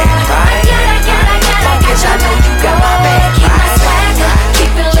my back, right? Long as I know you got my back, Keep my right? swagger,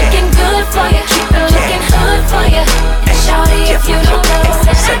 keep it looking good for you, keep it looking hood for you. And shawty, if you don't know,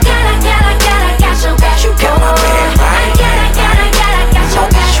 I got your back. You got my back, right? I got your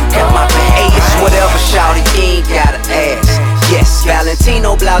back. You got my back. Hey, it's whatever, shawty, you ain't gotta ask. Yes,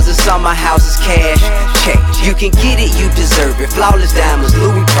 Valentino blouses, summer houses, cash. Check, you can get it, you deserve it. Flawless diamonds,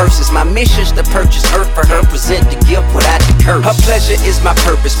 Louis purses. My mission's to purchase earth for her, present the gift without the curse. Her pleasure is my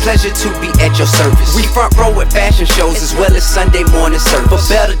purpose, pleasure to be at your service. We front row at fashion shows as well as Sunday morning service. For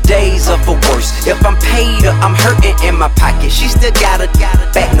better days or for worse, if I'm paid or I'm hurting in my pocket, she still got a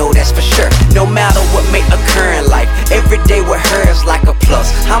back, no that's for sure. No matter what may occur in life, every day with her is like a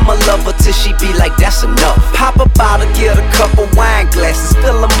plus. I'ma love her till she be like that's enough. Pop a bottle, get a couple wine glasses,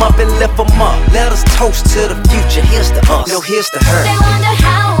 fill them up and lift them up. Let us toast to the future, here's to us, no here's to her. They wonder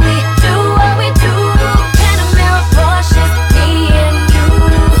how we do what we do. Panamera Porsches, me and you.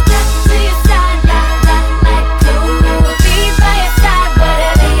 Step to your side, like glue. Be by your side,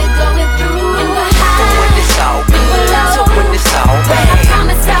 whatever you're going through. And we're high, So when it's all good, so when it's all I bad,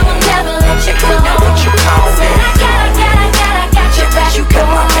 promise I will never let you go. now what you call it? I got your back. You got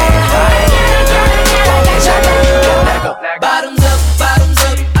my back, right? Long as I know you got that go. Bottoms up,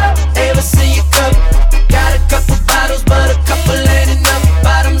 ever see you come? Got a couple bottles, but a couple ain't enough.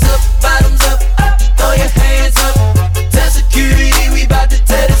 Bottoms up, throw your hands up. Tell security we bout to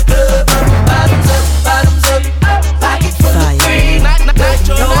tear this club up. Bottoms up, pockets full of green.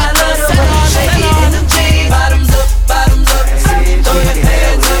 Know I love the way you shake it in them jeans. Bottoms up, throw your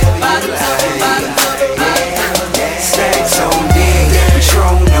hands up. Bottoms up. Stacks on deck,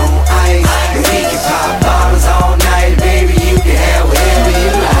 Patron on ice, and we can pop bottles all night, baby. You can have whatever you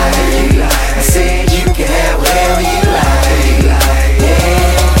like. I said you can have whatever you like.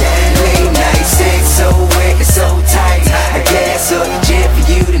 Yeah, late night sex so wet and so tight. I gas up the jet for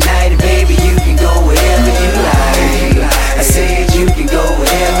you tonight, and baby you can go wherever you like. I said you can go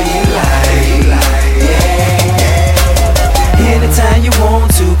wherever you like. Yeah. Anytime you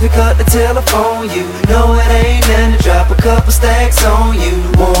want to, pick up the telephone. You know it ain't nothing to drop a couple stacks on you.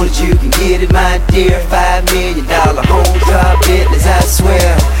 Want it, you can get it, my dear. $5 million home drop business, I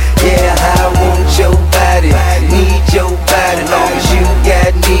swear. Yeah, I want your body, need your body. Long as you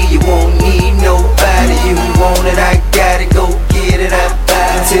got me, you won't need nobody. You want it, I got it, go get it, I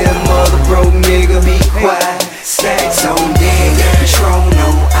buy it. Tell the mother broke nigga be quiet. Stacks on deck, Patron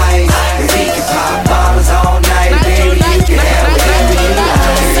on ice, and we can pop bottles all night, baby. You can have whatever you like.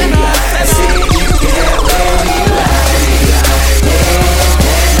 I said you can have whatever you like. Yeah,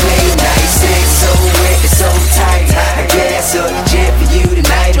 late night sex so wet and so tight. I gas up the jet for you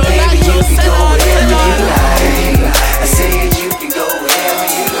tonight, baby. You can go wherever you like. I said you can go wherever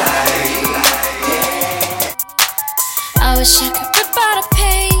you like. I wish I could rip out a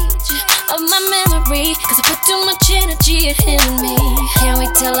page of my memory, cause I put too much energy in hitting me. Can't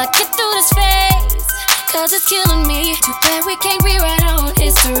wait till I get through this phase, cause it's killing me. Too bad we can't rewrite our own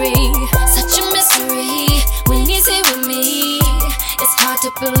history. Such a mystery when he's here with me. It's hard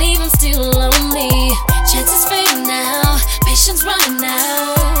to believe I'm still lonely. Chances fading now, patience running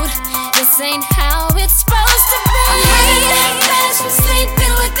out. This ain't how it's supposed to be. I hate that flash from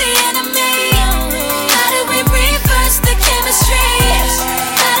sleeping with the enemy. How did we reverse the chemistry?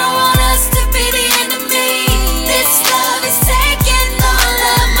 I don't want us to be the enemy. This love is taking all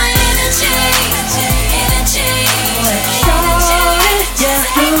of my energy.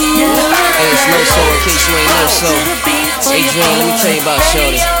 Hey, it's no soul in case you ain't no soul. Hey, Dream, let me tell you about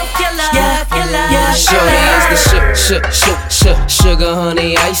Shorty. Shorty is the sugar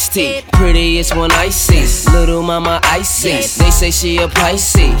honey iced tea. Prettiest one I see, little mama icy. They say she a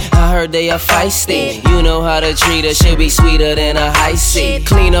Pisces, I heard they are feisty. You know how to treat her, she'll be sweeter than a high C.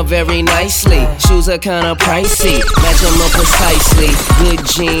 Clean up very nicely, shoes are kinda pricey. Match them up precisely, good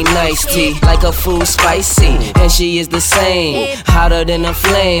jean, nice tea. Like a food spicy, and she is the same. Hotter than a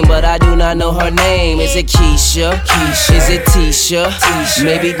flame, but I do not know her name. Is it Keisha? Is it Tisha?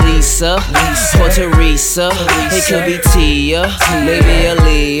 Maybe Lisa? Puerto Teresa, it could be Tia, maybe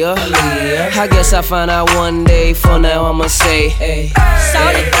Aaliyah. I guess I'll find out one day. For now, I'ma say, hey.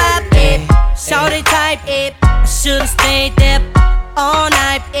 Shorty clap it, shorty type it. I should've stayed there all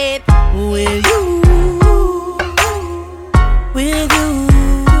night it with you, with you.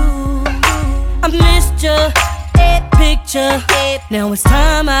 I missed your picture. Now it's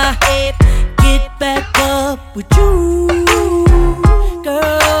time I get back up with you,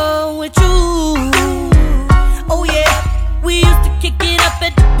 girl, with you. Oh yeah, we used to kick it up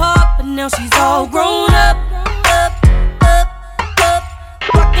at the park, but now she's all grown up.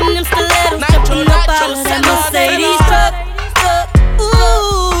 Rockin' them stilettos, jumping up out of that Mercedes truck.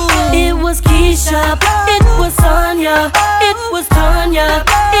 Ooh, it was Keisha, it was Sonya, it was Tanya,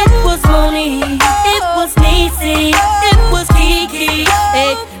 it was Monique, it was Niecy, it was Kiki.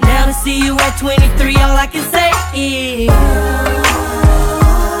 Hey, now to see you at 23, all I can say is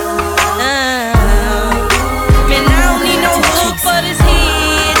man, I don't need no hook for this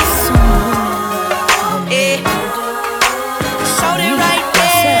hit. Yeah, showed it right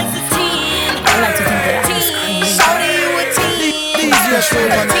there's a 10. I like to think that I was clean. Showed it with 10. Yeah, showed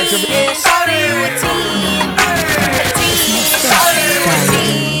it with 10.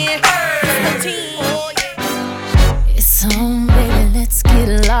 It's on, baby, let's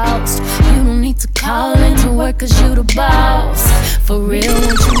get lost. You don't need to call into work, cause you the boss. For real,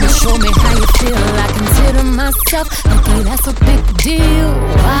 want you to show me how you feel. I consider myself lucky, that's a big deal.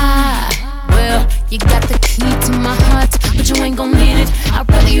 Why? Well, you got the key to my heart, but you ain't gon' need it. I'd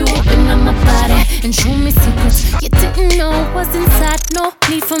rather you open up my body and show me secrets you didn't know was inside. No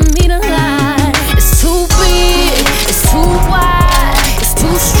need for me to lie. It's too big, it's too wide, it's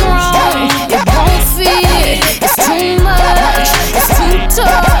too strong, it won't fit. It's too much, it's too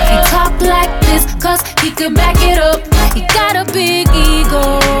tough. He talk like this cause he could back it up. He got a big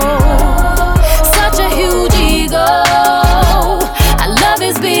ego, such a huge ego. I love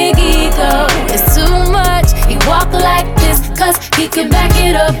his big ego. It's too much. He walk like this cause he can back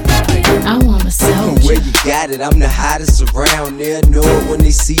it up. I want a soldier. Where you got it, I'm the hottest around. They'll know it when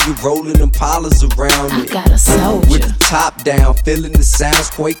they see you rolling them polars around I it. got a soldier. With the top down, feeling the sounds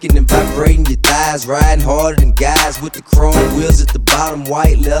quaking and vibrating your thighs. Riding harder than guys with the chrome wheels at the bottom,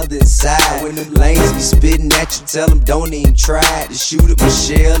 white leather inside. When them lanes be spitting at you, tell them don't even try to shoot at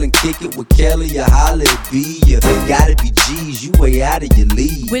Michelle and kick it with Kelly or holla at B. You gotta be G's, you way out of your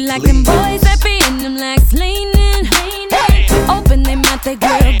league. We like them boys that be in them legs leaning. Open they mouth, they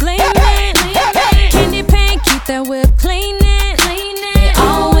grill gleaming. Candy paint, keep that whip cleaning. They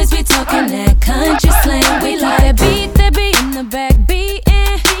always be talking that country slang. We like that beat in the back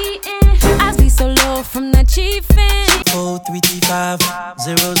beating. I be so low from that chiefin'.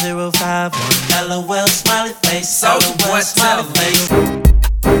 4335005. LOL smiley face. LOL smiley face.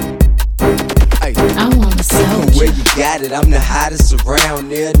 I want a soldier. Where you got it, I'm the hottest around.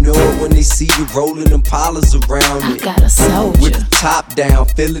 They'll know it when they see you rolling them polars around I it. got a soldier. With the top down,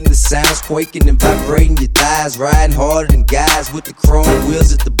 feeling the sounds quaking and vibrating your thighs. Riding harder than guys with the chrome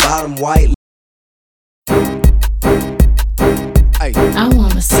wheels at the bottom, white. I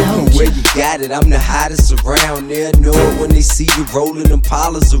want a soldier. Where you got it, I'm the hottest around. They'll know it when they see you rolling them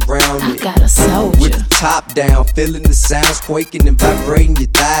polars around I it. got a soldier. With the top down, feeling the sounds quaking and vibrating your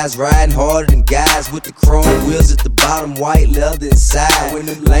thighs. Riding harder than guys with the chrome wheels at the bottom, white leather inside. When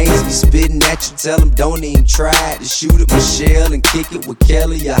them lanes be spitting at you, tell them don't even try to shoot at Michelle and kick it with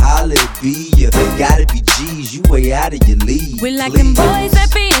Kelly or holla at B. You gotta be G's, you way out of your league. We like them boys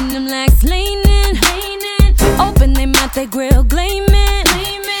that be in them legs leaning. Open they mouth, they grill gleaming.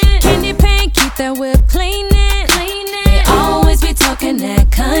 Candy paint, keep that whip cleaning. They always be talking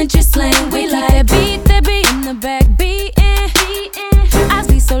that country slang. We like that beat in the back beating. I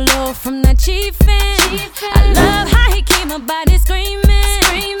be so low from that chiefin'. I love how he keep my body screaming.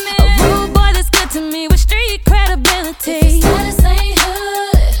 A rude boy that's good to me with street credibility. If his status ain't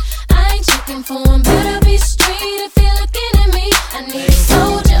hood, I ain't checking for him. Better be street if you're looking at me. I need a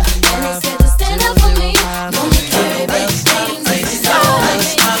soldier, and he said to stand up for me. Gonna carry big things if he's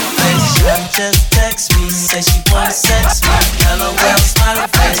Just text me, say she wanna sex me. LOL smiley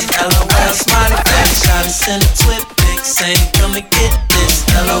face, LOL smiley face. Shawty send a twit pic, saying come and get this.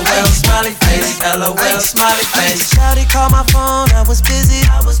 LOL smiley face, LOL smiley face. Shawty called my phone, I was busy.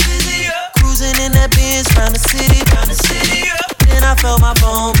 Cruising in that Benz round the city. Then I felt my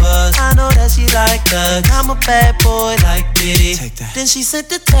phone buzz. I know that she like thugs. I'm a bad boy like Diddy. Then she sent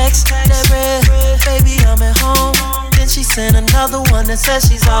the text that read, baby, I'm at home. Then she sent another one that said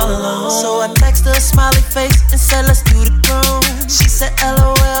she's all alone. So I texted her a smiley face and said, let's do the grown. She said,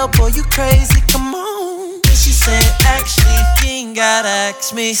 LOL, boy, you crazy, come on. Then she said, actually, you ain't gotta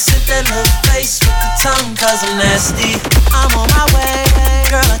ask me. Sit that little face with the tongue, cause I'm nasty. I'm on my way,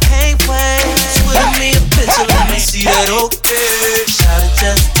 girl, I can't wait. Twitter me a picture, let me see that okay. Shawty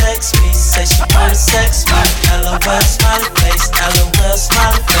just text me, say she wanna sex me. LOL, smiley face, LOL,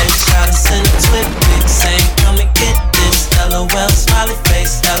 smiley face. Shawty send a twit pic, saying come and get this. LOL, smiley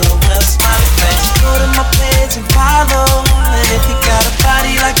face, LOL, smiley face. Go to my page and follow, and if you got a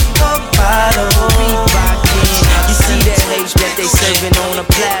body like a Coke bottle, you see that H that they serving on a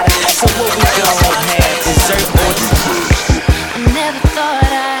platter. So what we gon' have, dessert or dessert? I never thought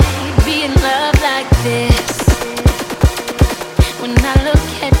I'd be in love like this. When I look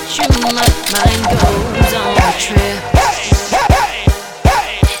at you, my mind goes on a trip.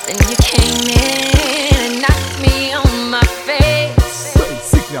 Then you came in and knocked me on my face.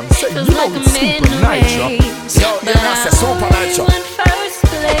 Feels like I'm in a race, but I won first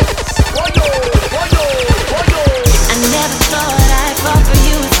place. I never thought I'd fall for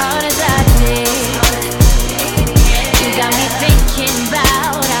you as hard as I did. You got me thinking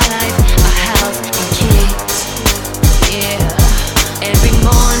about our life, our house and kids. Yeah. Every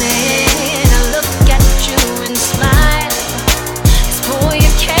morning I look at you and smile. 'Cause boy,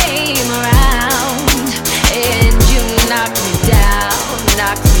 you came around and you knocked me down.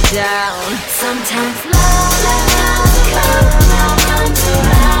 Sometimes love comes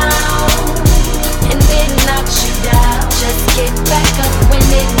around and it knocks you down. Just get back up when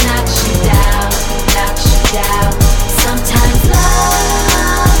it knocks you down. Sometimes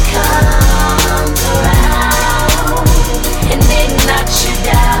love comes around and it knocks you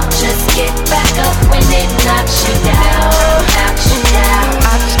down. Just get back up when it knocks you down.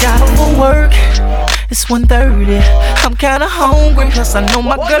 I just got over work. It's 1:30, I'm kinda hungry, cause I know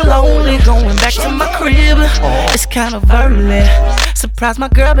my girl lonely. Going back to my crib, it's kind of early. Surprise my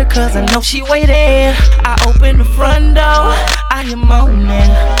girl because I know she waiting. I open the front door, I hear moaning.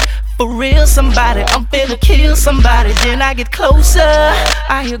 For real, somebody, I'm finna kill somebody. Then I get closer,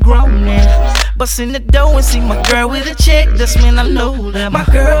 I hear groaning. Bust in the door and see my girl with a chick. That's when I know that my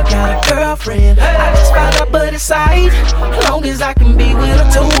girl got a girlfriend. I just found out, but it's aight, long as I can be with her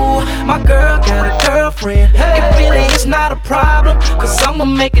too. My girl got a girlfriend. It really is not a problem, cause I'ma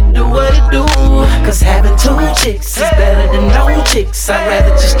make it do what it do. Cause having two chicks is better than no chicks. I'd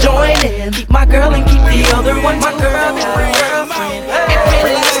rather just join in, keep my girl and keep the other one. My girl got a girlfriend. It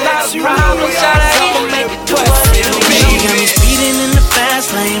really is not a problem, so I'ma make it do what it do. She got me speeding in the fast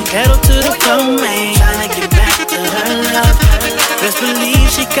lane, pedal to the floor, man. Tryna get back to her love. Best believe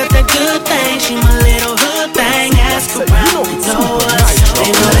she got that good thing. She my little hood thing. Ask around, know us,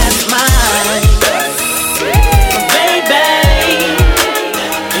 they know that's mine. My baby,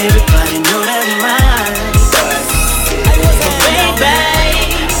 everybody know that's mine. My baby,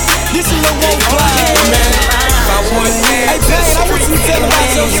 this is my one fly. Hey, Jane, I want you to tell about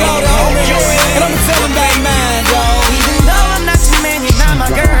your shoulder, homie. And I'ma tell him about mine, dog. Even though I'm not your man, you're not my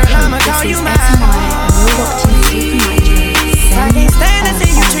girl, I'ma call you mine. I can't stand to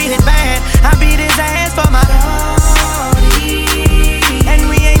see you treated bad. I beat his ass for my Lordy. And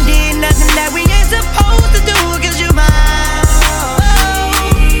we ain't did nothing that we ain't supposed to do, cause you mine.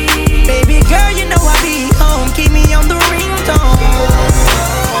 Baby girl, you know I be home. Keep me on the ringtone.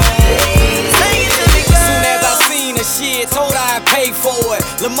 Say it to me, girl. Soon as I seen her shit, told her I'd pay for it.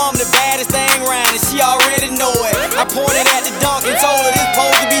 Lil' mom the baddest thing around and she already know it. I pointed at the dunk and told her this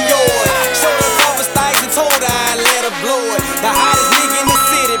supposed to be yours. Showed her cover stacks and told her I'd let her blow it. The hottest nigga in the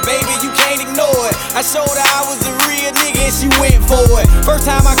city, baby, you can't ignore it. I showed her I was a real nigga and she went for it. First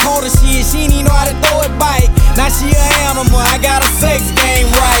time I called her shit, she didn't even know how to throw it back. Now she an animal, I got a sex game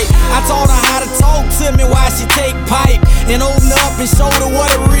right. I taught her how to talk to me while she take pipe. And open up and show her what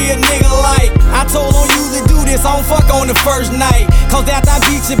a real nigga like. I told her you to do this, I don't fuck on the first night. Cause after I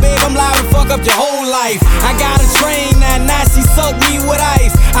beat you, babe, I'm liable to fuck up your whole life. I got a train now she suck me with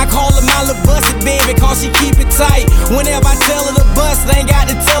ice. I call her my little busted baby, cause she keep it tight. Whenever I tell her to bust, I ain't got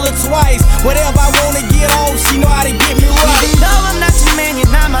to tell her twice. Whatever I wanna get off, she know how to get me right. Even though I'm not your man,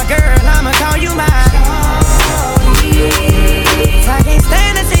 you're not my girl, I'ma call you mine. I can't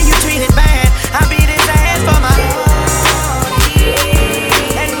stand to see you treated bad. I beat his ass for my Lordy.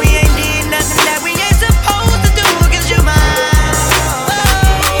 And we ain't did nothing that we ain't supposed to do, cause you mine.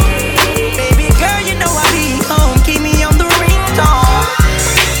 Baby girl, you know I be home. Keep me on the ringtone.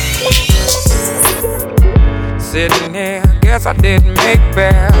 Sitting here, guess I didn't make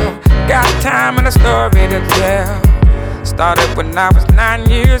bail. Got time and a story to tell. Started when I was 9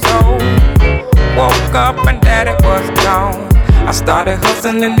 years old. Woke up and daddy was gone. I started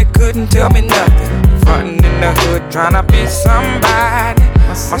hustling, they couldn't tell me nothing. Frontin' in the hood, tryna be somebody.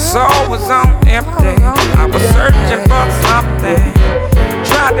 My soul was on empty. I was searching for something.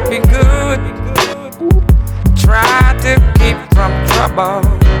 Tried to be good, tried to keep from trouble.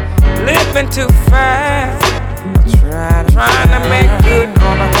 Living too fast, trying to make good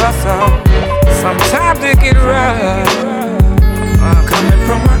on a hustle. Sometimes it get rough. Coming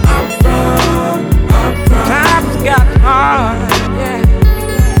from where I'm from, times got hard. Yeah.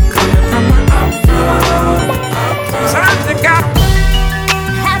 Coming from where I'm from, times it got.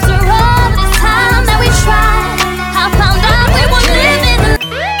 After all this time that we tried, I found out we were living.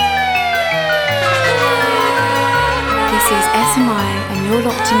 This is SMI, and you're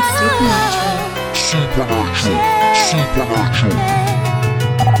locked into Supernatural. Supernatural.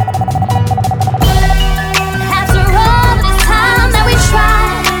 After all this time that we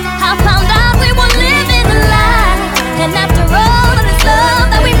tried, I found out we were living a lie. And after all of this love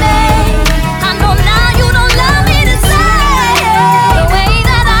that we made, I know now you don't love me the same. The way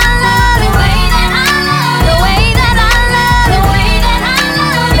that I love, the way that I love, the way that I love, the way that I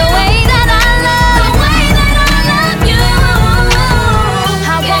love, the way that I love, the way that I love you.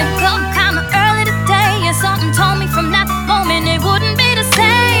 I woke up kinda early today, and something told me from that moment it wouldn't be the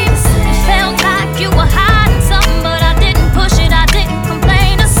same. It felt like you were hiding something, but I didn't push it, I didn't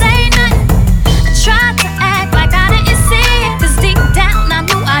complain or say nothing. I tried to act like I didn't see it, 'cause deep down I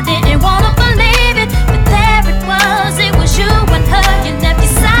knew I didn't wanna believe it. But there it was you and her, you left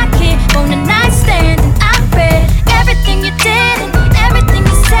your sidekick on the nightstand, and I read everything you did and everything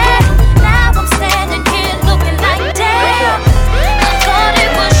you said. Now I'm standing here looking like damn, I thought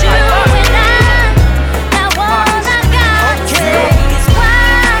it was you and I. Now all I gotta say is why,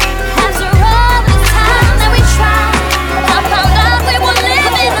 after all this time that we tried, I found out we were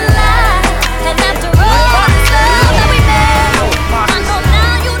living a lie. And after all this love that we made, I know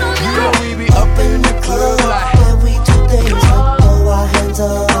now you don't love me. We be up in the club like When we do things up, throw our hands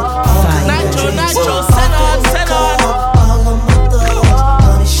up. Nitro, set on. All of my thugs,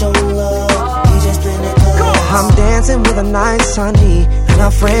 honey, show love. We just been it good. I'm dancing with a nice honey and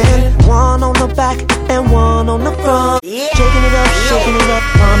a friend. One on the back and one on the front. Shaking it up,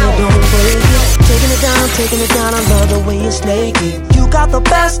 mommy, don't break it. Taking it down, I love the way you're naked. You got the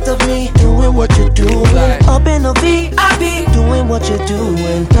best of me, doing what you're doing. Up in the VIP, doing what you're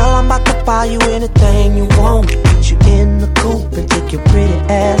doing. Girl, I'm about to buy you anything you want. Put you in the coupe and take your pretty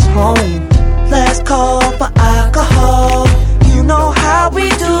ass home. Last call for alcohol. You know how we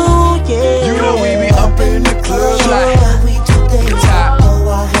do, yeah. You know we be up in the club like When we do things up, throw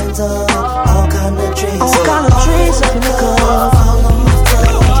our hands up. All kind of drinks up in the club. All of my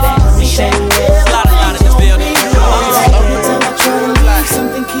thugs, show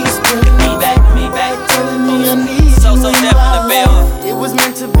something keeps pulling me back, telling me I need So deaf in the bell. It was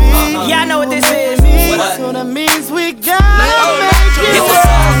meant to be. Yeah, I know what this is. So that means we gotta make it. It was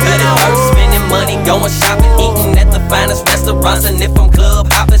all good at first, spending money, going shopping, eating at the finest restaurants. And if I'm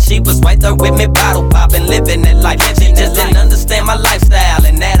club hopping, she was right there with me, bottle popping, living that life. She just didn't understand my lifestyle,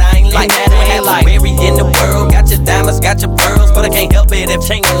 and that I ain't like that. I ain't like Mary in the world, got your diamonds, got your pearls, but I can't help it if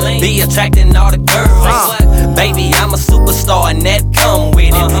be attracting all the girls. Baby, I'm a superstar, and that come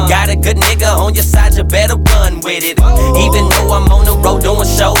with it. Got a good nigga on your side, you better run with it. Even though I'm on the road doing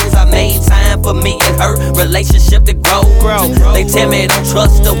shows, I made time for me and her relationship to grow. They tell me don't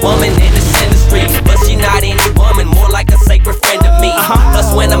trust a woman in this industry, but she not any woman, more like a sacred friend to me.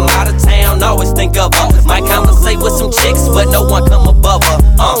 Plus when I'm out of town, always think of her. Might conversate with some chicks, but no one come above her.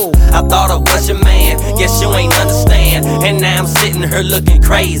 I thought I was your man, guess you ain't understand. And now I'm sitting here looking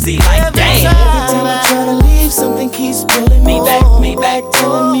crazy, like damn. Every time I try to leave, something keeps pulling me back,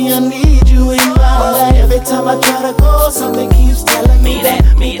 telling me I need you in my life. Every time I try to go, something keeps telling me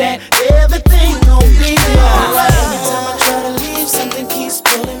that everything gon' be alright. Every time I try to leave, something keeps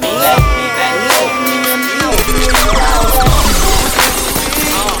pulling me back, telling me I need you in my life.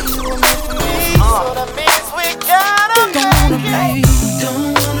 So that means we gotta make it.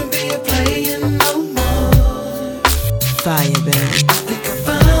 Don't wanna be a player no more. Fire, baby. Think I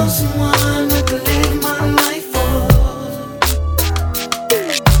found someone I could live my life for.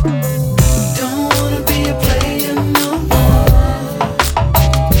 Don't wanna be a player no more.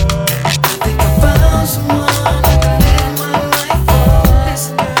 I think I found someone I could live my life for.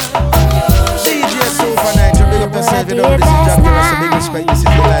 Listen, girl, DJ Super Nitro, big up yourself, you know this is Jack, give us a big respect, this is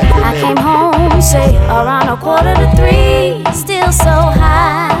your life. I came home, say around 2:45, still so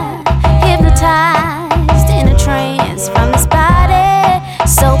high, hypnotized in a trance from this body,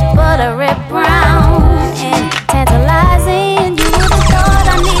 so buttery.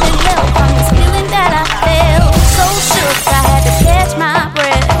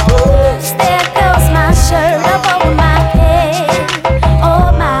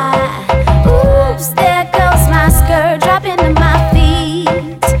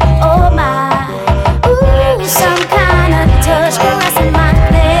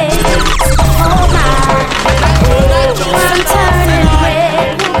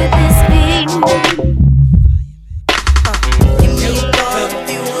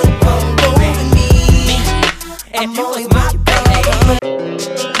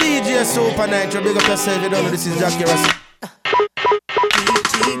 DJ Super Nitro, big up yourself. You don't know this is Jackie Russell.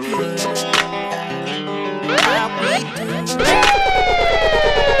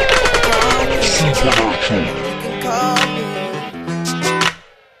 Call me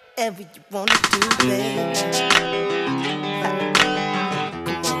whatever you wanna do, baby.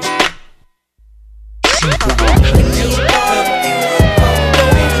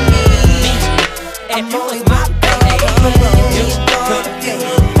 And you was my baby. You could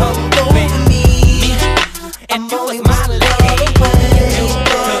come with me. And you was my lady. You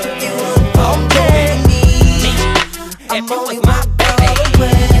could come with me. And you was my baby.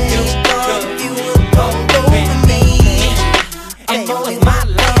 You could come with me. And you was my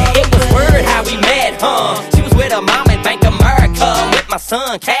lady. It was word how we met, huh? She was with her mom at Bank America, with my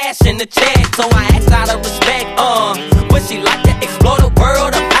son cash in the check. So I asked out of respect, would she like to explore the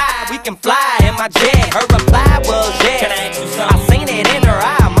world of high? We can fly in my jet. Her reply was yes. Can I ask you something? I seen it in her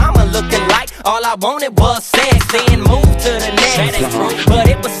eye. Mama looking like all I wanted was sex. Then move to the next. But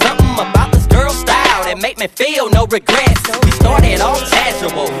it was something about this girl's style that made me feel no regrets. We started off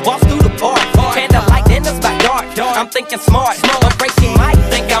casual, walked through the park, candlelight dinners by dark. I'm thinking smart, afraid she might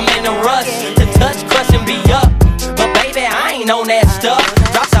think I'm in a rush to touch, crush, and be up. But baby, I ain't on that stuff.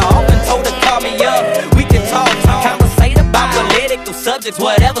 Dropped her off and told her call me up. We could talk, conversate about political subjects,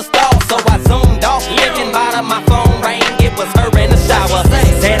 whatever's thought. So I zoomed off, thinking about her, my phone rang. It was her in the shower.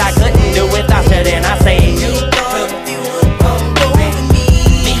 Said I couldn't do without her, then I said, you come with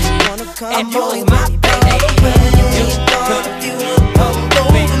me. And you was my baby. You come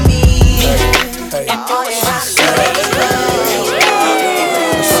with me. And you was my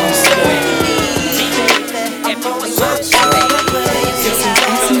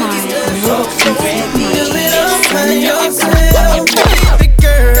Baby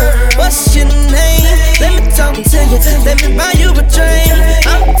girl, what's your name? Let me talk to you, let me buy you a drink.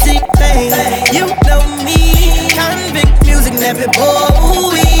 I'm T-Pain, you know me. Convict music, nappy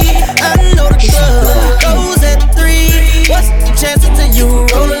boy. I know the club goes at 3. What's the chances of you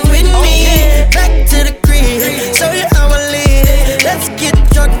rolling with me? Back to the crib, show you how I live. Let's get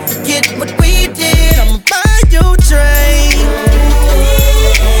drunk, forget what we did. I'ma buy you a drink.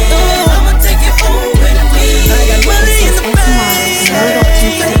 I'ma take it home with me. I got money in the bank.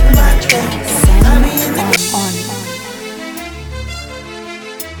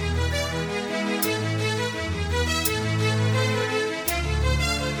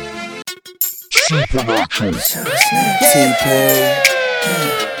 T-Pain,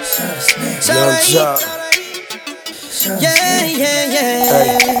 Young Jock. Yeah.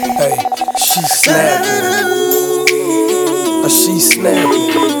 Hey, she snapping. She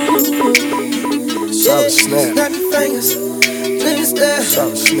snapping. Shout snap. Snap your fingers, please step.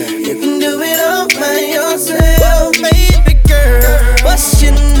 Shout snap. You can do it all by yourself. Baby girl, what's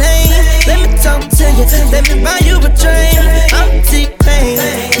your name? Let me talk to you, let me buy you a drink. I'm T-Pain,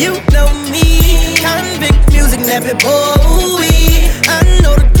 you know me. Convict music, nappy boy. I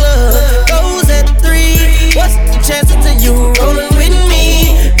know the club goes at 3. What's the chances of you rolling with me?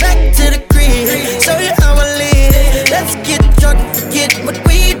 Back to the crib, show you how I live. Let's get drunk, forget what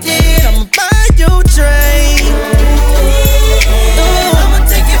we did. I'ma buy you a drink. I'ma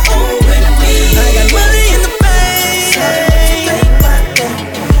take it home with me. I got money in the bank.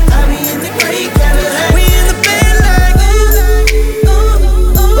 I be in the great Cadillac. We in the bed like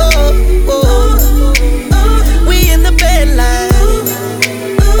we in the bed like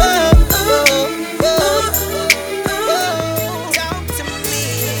talk to me.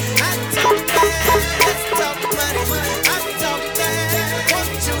 I talk fast, let's talk money. I talk fast, want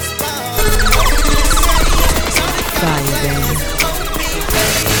you spot.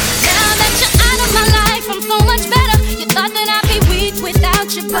 Now that you're out of my life, I'm so much better. You thought that I'd be weak without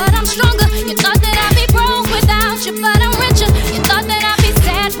you, but I'm stronger. You thought that I'd be broke without you, but I'm richer. You thought that I'd be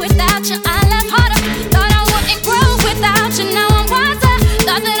sad without you, I laugh harder. Thought I wouldn't grow without you, now I'm wiser.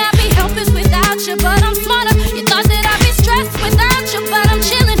 Thought that I'd be helpless without you, but I'm smarter. You thought that I'd be stressed without you, but I'm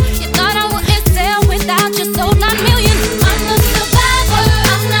chilling. You thought I wouldn't sell without you, sold 9 million. I'm a survivor,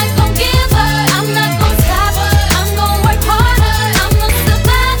 I'm not gon' give up, I'm not gon' stop, I'm gon' work harder. I'm a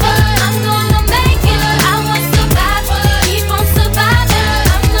survivor, I'm gonna make it. I'm a survivor, keep on surviving.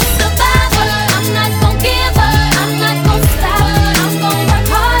 I'm a survivor, I'm not gon' give up, I'm not gon' stop, I'm gon' work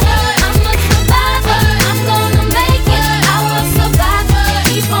harder. I'm a survivor, I'm gonna make it. I'm a survivor,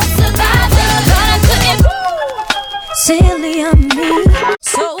 keep on surviving. But I couldn't. Silly of me,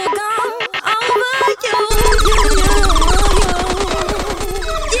 so gone over you.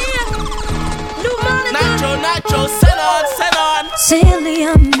 Yeah, new money. Nitro, send on. Silly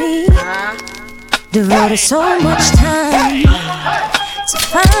of me, devoted so much time to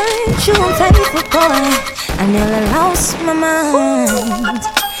find you unfaithful, boy. I nearly lost my mind.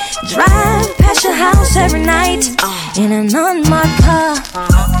 Drive past your house every night in an unmarked car,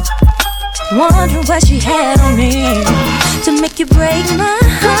 wondering what she had on me to make you break my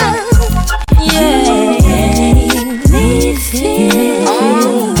heart. Yeah, me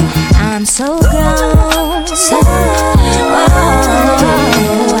feel I'm so gone. So why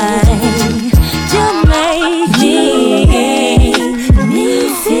you make me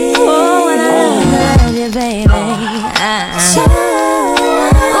feel? Oh, when I love you, baby.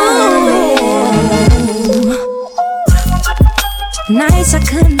 Nights I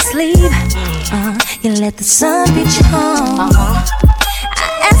couldn't sleep. You let the sun beat you home.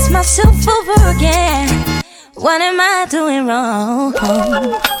 I ask myself over again, what am I doing wrong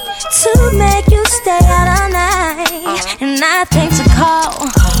to make you stay out all night and not think to call?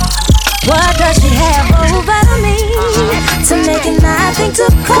 What does she have over me to make it not think to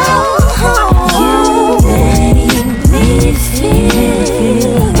call? You make me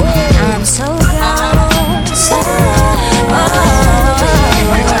feel I'm so gone. So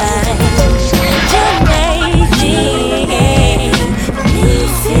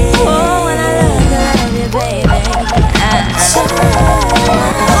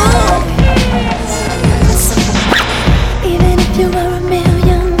even if you were a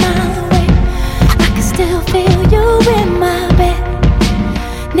million miles away, I can still feel you in my bed.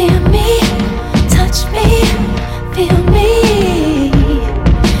 Near me, touch me, feel me.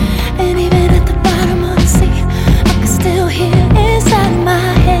 And even at the bottom of the sea, I can still hear inside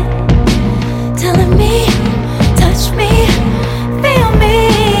my head telling me, touch me, feel me.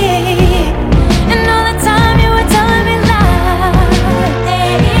 And all the time you were telling me lies.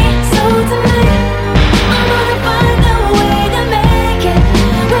 So tonight I'm gonna find a way to make it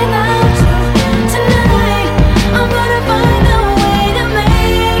without you. Tonight I'm gonna find a way to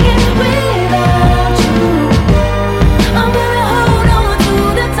make it without you. I'm gonna hold on to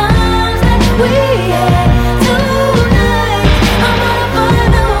the times that we had tonight. I'm gonna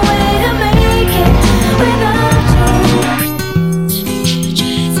find a way to make it without you.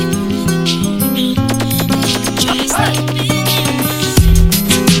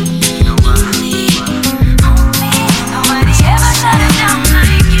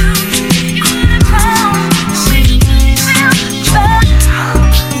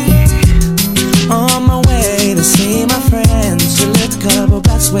 On my way to see my friends who lived a couple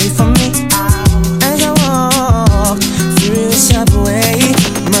blocks away from me. As I walked through the subway,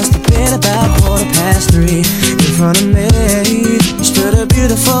 must have been about 3:15. In front of me stood a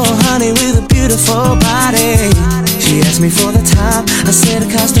beautiful honey with a beautiful body. She asked me for the time. I said the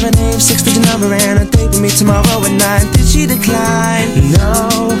cost of her name, 6-digit number, and a date with me tomorrow at 9. Did she decline?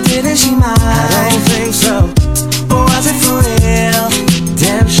 No. Didn't she mind? I don't think so. Was it for real?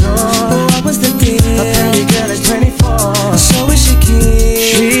 Damn sure. What was the deal? A pretty girl is 24, so is she keen?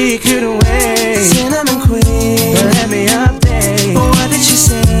 She couldn't wait. Cinnamon queen, let me update. What did she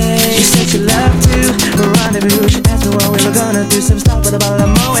say? She said she loved to rendezvous. She asked me what we were gonna do. Some stop with a bottle of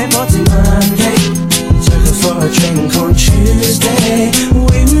Moe and 14 Monday. Took her for a drink on Tuesday. We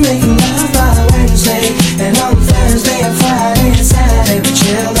were making love by Wednesday, and on Thursday and Friday and Saturday we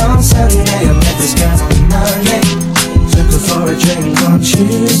chilled on Sunday. I met this girl on Monday. Took her for a drink on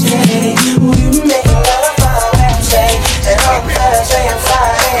Tuesday. We were making love by Wednesday, and on Thursday and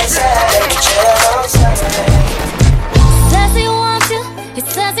Friday and Saturday we chilled on Sunday. Says he wants you, he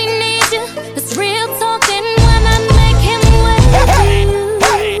says he needs you. It's real talking when I make him wait for you.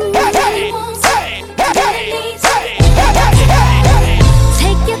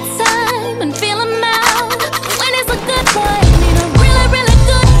 Take your time and feel him out. When he's a good boy, need a really, really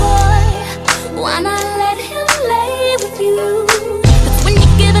good boy. Why not let him lay with you? That's when you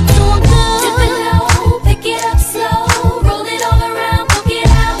give it to him good.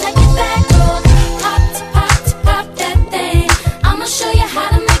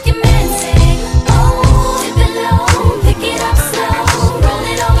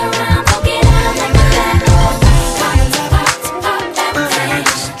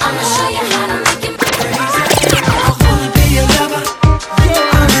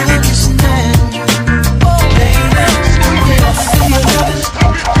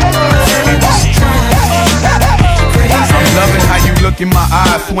 In my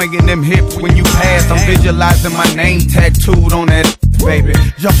eyes, swinging them hips when you pass. I'm visualizing my name tattooed on that, baby.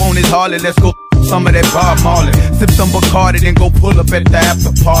 Jump on this Harley, let's go. Some of that Bob Marley. Sip some Bacardi, then go pull up at the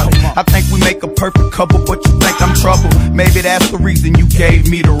after party. I think we make a perfect couple, but you think I'm trouble. Maybe that's the reason you gave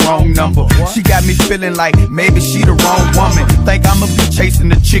me the wrong number. She got me feeling like maybe she the wrong woman. Think I'ma be chasing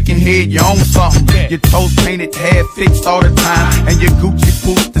the chicken head, you own something. Your toes painted, hair fixed all the time, and your Gucci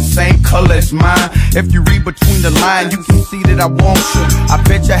boots the same color as mine. If you read between the lines, you can see that I want you. I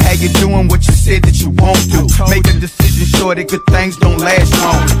bet you how you doing what you said that you won't do. Make a decision sure that good things don't last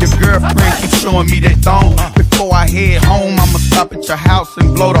long. Your girlfriend keeps showing me that thong. Before I head home, I'ma stop at your house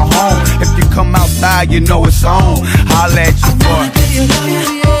and blow the horn. If you come outside, you know it's on. Holla at you, boy.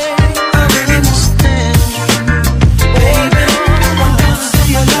 I really understand you, baby. I wanna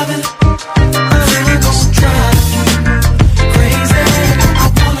see you loving. I really gon' drive you crazy. I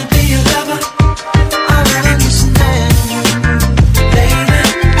wanna be your lover. I really understand you, baby.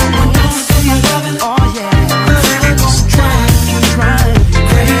 I wanna see you loving. Oh yeah. I really gon' drive you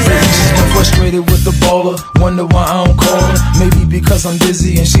crazy. I'm frustrated with the baller. Wonder why I don't call her. Maybe because I'm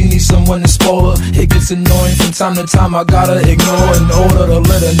busy and she needs someone to spoil her. It gets annoying from time to time. I gotta ignore in order to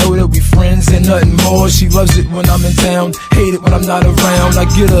let her know that we friends and nothing more. She loves it when I'm in town, hate it when I'm not around. I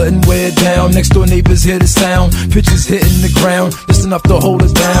get her and wear it down. Next door neighbors hear the sound. Pitches hitting the ground, just enough to hold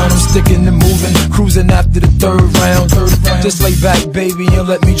her down. I'm sticking and moving, cruising after the third round. Just lay back, baby, and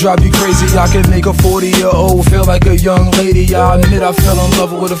let me drive you crazy. I can make a 40-year-old feel like a young lady. I admit I fell in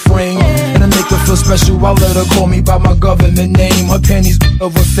love with a frame, and to make her feel special, I let her call me by my government name. Her panties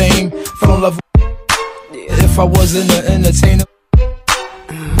over fame, fell in love with. If I wasn't an entertainer,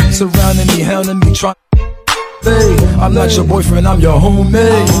 surrounding me, hounding me, trying. Hey, I'm not your boyfriend, I'm your homie. I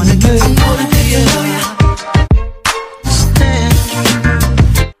wanna be your lover.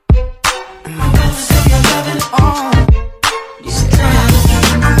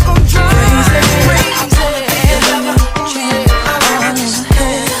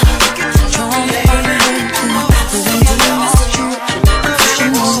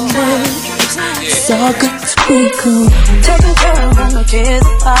 Cool. Taking care of when the kids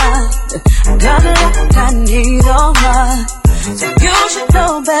apart. Got it like I need all mine. So you should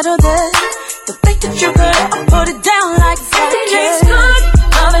know better than to think that you could ever put it down like that. It tastes good,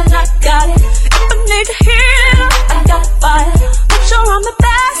 love it, I got it. If I need to hear it, I got fire. Make sure I'm the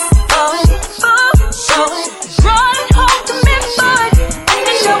best of it. Show it, run it home to me, boy. And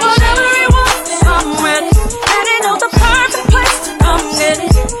show whatever he wants, I'm with it. And he knows the perfect place to come get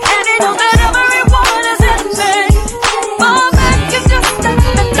it. And he knows that every one is in me. Fall back and just step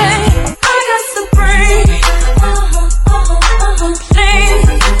the thing. I got some brain. Please.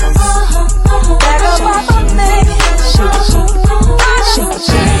 Back up off of me.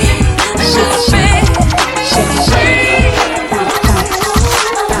 Shake it,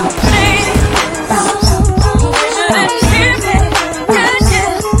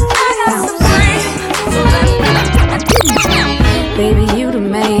 baby, you the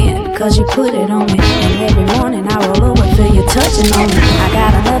man, cause you put it on me. And every morning I roll over, feel you touching on me. I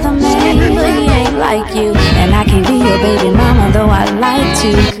got another man, but he ain't like you. And I can't be your baby mama, though I'd like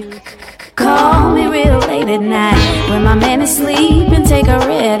to. Call me real late at night when my man is sleeping. Take a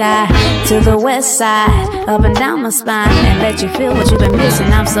red eye to the west side, up and down my spine, and let you feel what you've been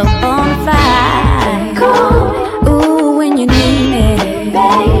missing. I'm so bonafide. Call me, ooh, when you need me,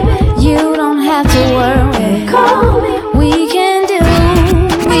 baby. You don't have to worry. Call me, we can do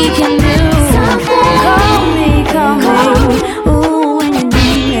something. Call me, ooh, when you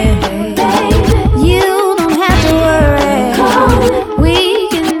need me, baby. You don't have to worry. Call me, we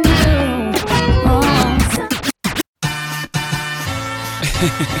can do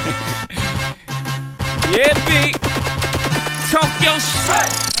Yeah, B. Talk your shit.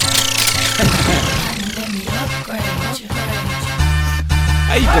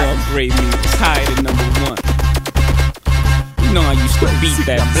 How you gonna upgrade me? It's higher than #1. You know I used to beat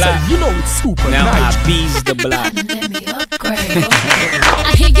that block. You know it's super now nice. I bees the block.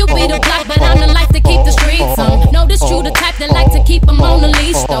 I hear you be the block, but I'm the life to keep the streets on. Know this you the type that like to keep them on the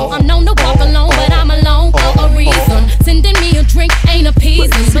leash, though. I'm known to walk alone, but I'm alone for a reason. Sending me a drink ain't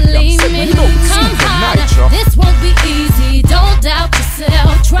appeasing, believe me. Come harder, this won't be easy. Don't doubt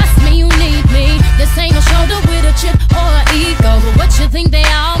yourself, trust me, you need me. This ain't a shoulder with a chip or an ego. But what you think they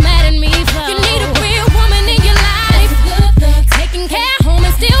all mad at me for? You need a real woman in your life, taking care home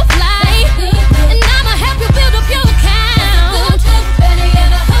and still fly. And I'ma help you build up your account.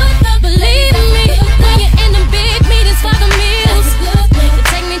 Believe me, when you're in them big meetings for the meals, it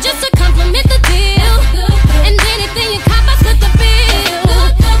take me just to compliment the deal. And anything you cop, I split the bill.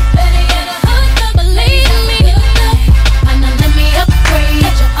 Believe me, and now let me up.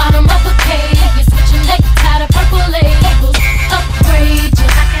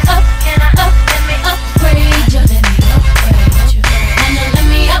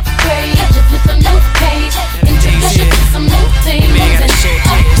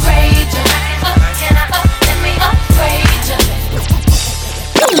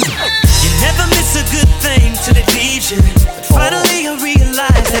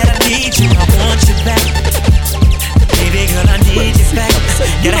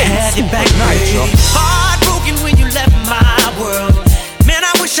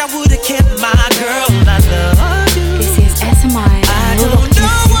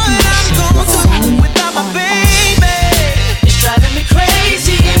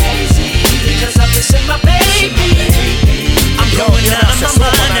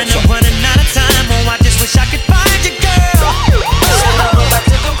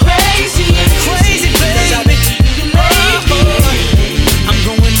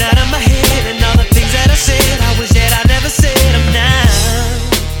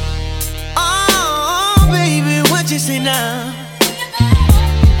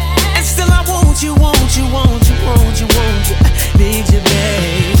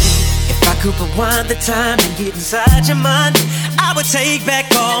 could rewind the time and get inside your mind, I would take back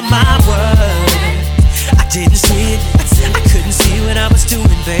all my words. I didn't see it, I couldn't see what I was doing,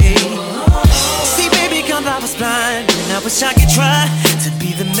 babe. See, baby, cause I was blind, and I wish I could try to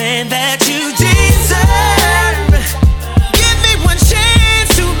be the man that you deserve. Give me one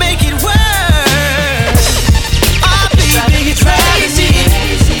chance to make it work. Oh, baby, it's crazy,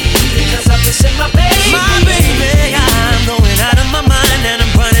 because I'm missing my baby. My baby, I'm going out of my mind, and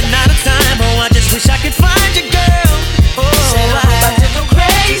I'm running out of time. Oh, I just wish I could find you, girl. Oh, I'm about to go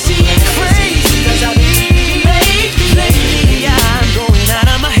crazy, crazy, cause I need you lately. I'm going out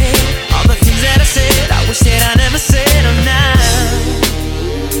of my head. All the things that I said, I wish that I never said them now.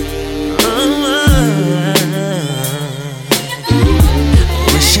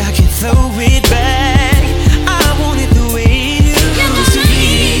 Wish I could throw it back. I want it the way it used to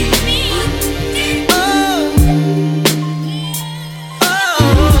be.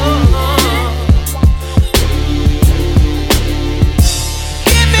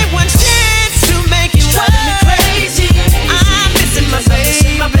 Give me one chance to make it work. Driving me crazy. I'm missing my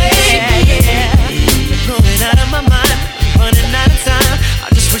baby. Going out of my mind, running out of time. I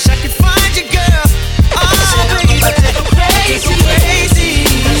just wish I could find you, girl. Oh, baby, crazy, crazy.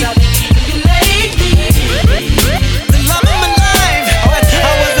 'Cause I've been keeping you lately. The love of my life.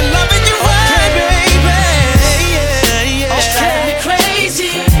 I wasn't loving you right, baby. Yeah. It's driving me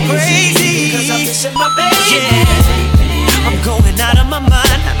crazy, crazy. 'Cause I'm missing my baby. Yeah. I'm going out of my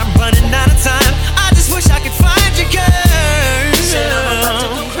mind and I'm running out of time. I just wish I could find you, girl. Said I'm about to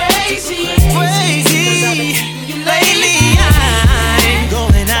go crazy, crazy. 'Cause I've been keeping you lately. I'm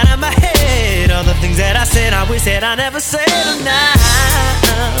going out of my head. All the things that I said, I wish that I never said them now.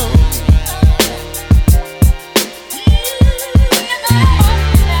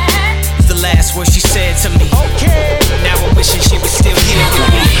 It's the last word she said to me. Okay. Now I'm wishing she was still here with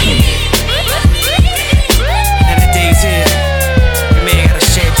me. And the day's here. You may gotta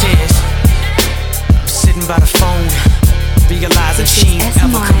shed tears. I'm sitting by the phone, realizing she ain't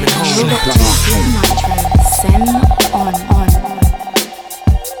ever coming home. Sen on.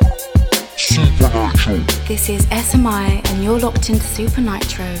 This is SMI and you're locked into Super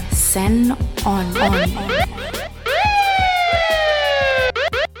Nitro. Sen on.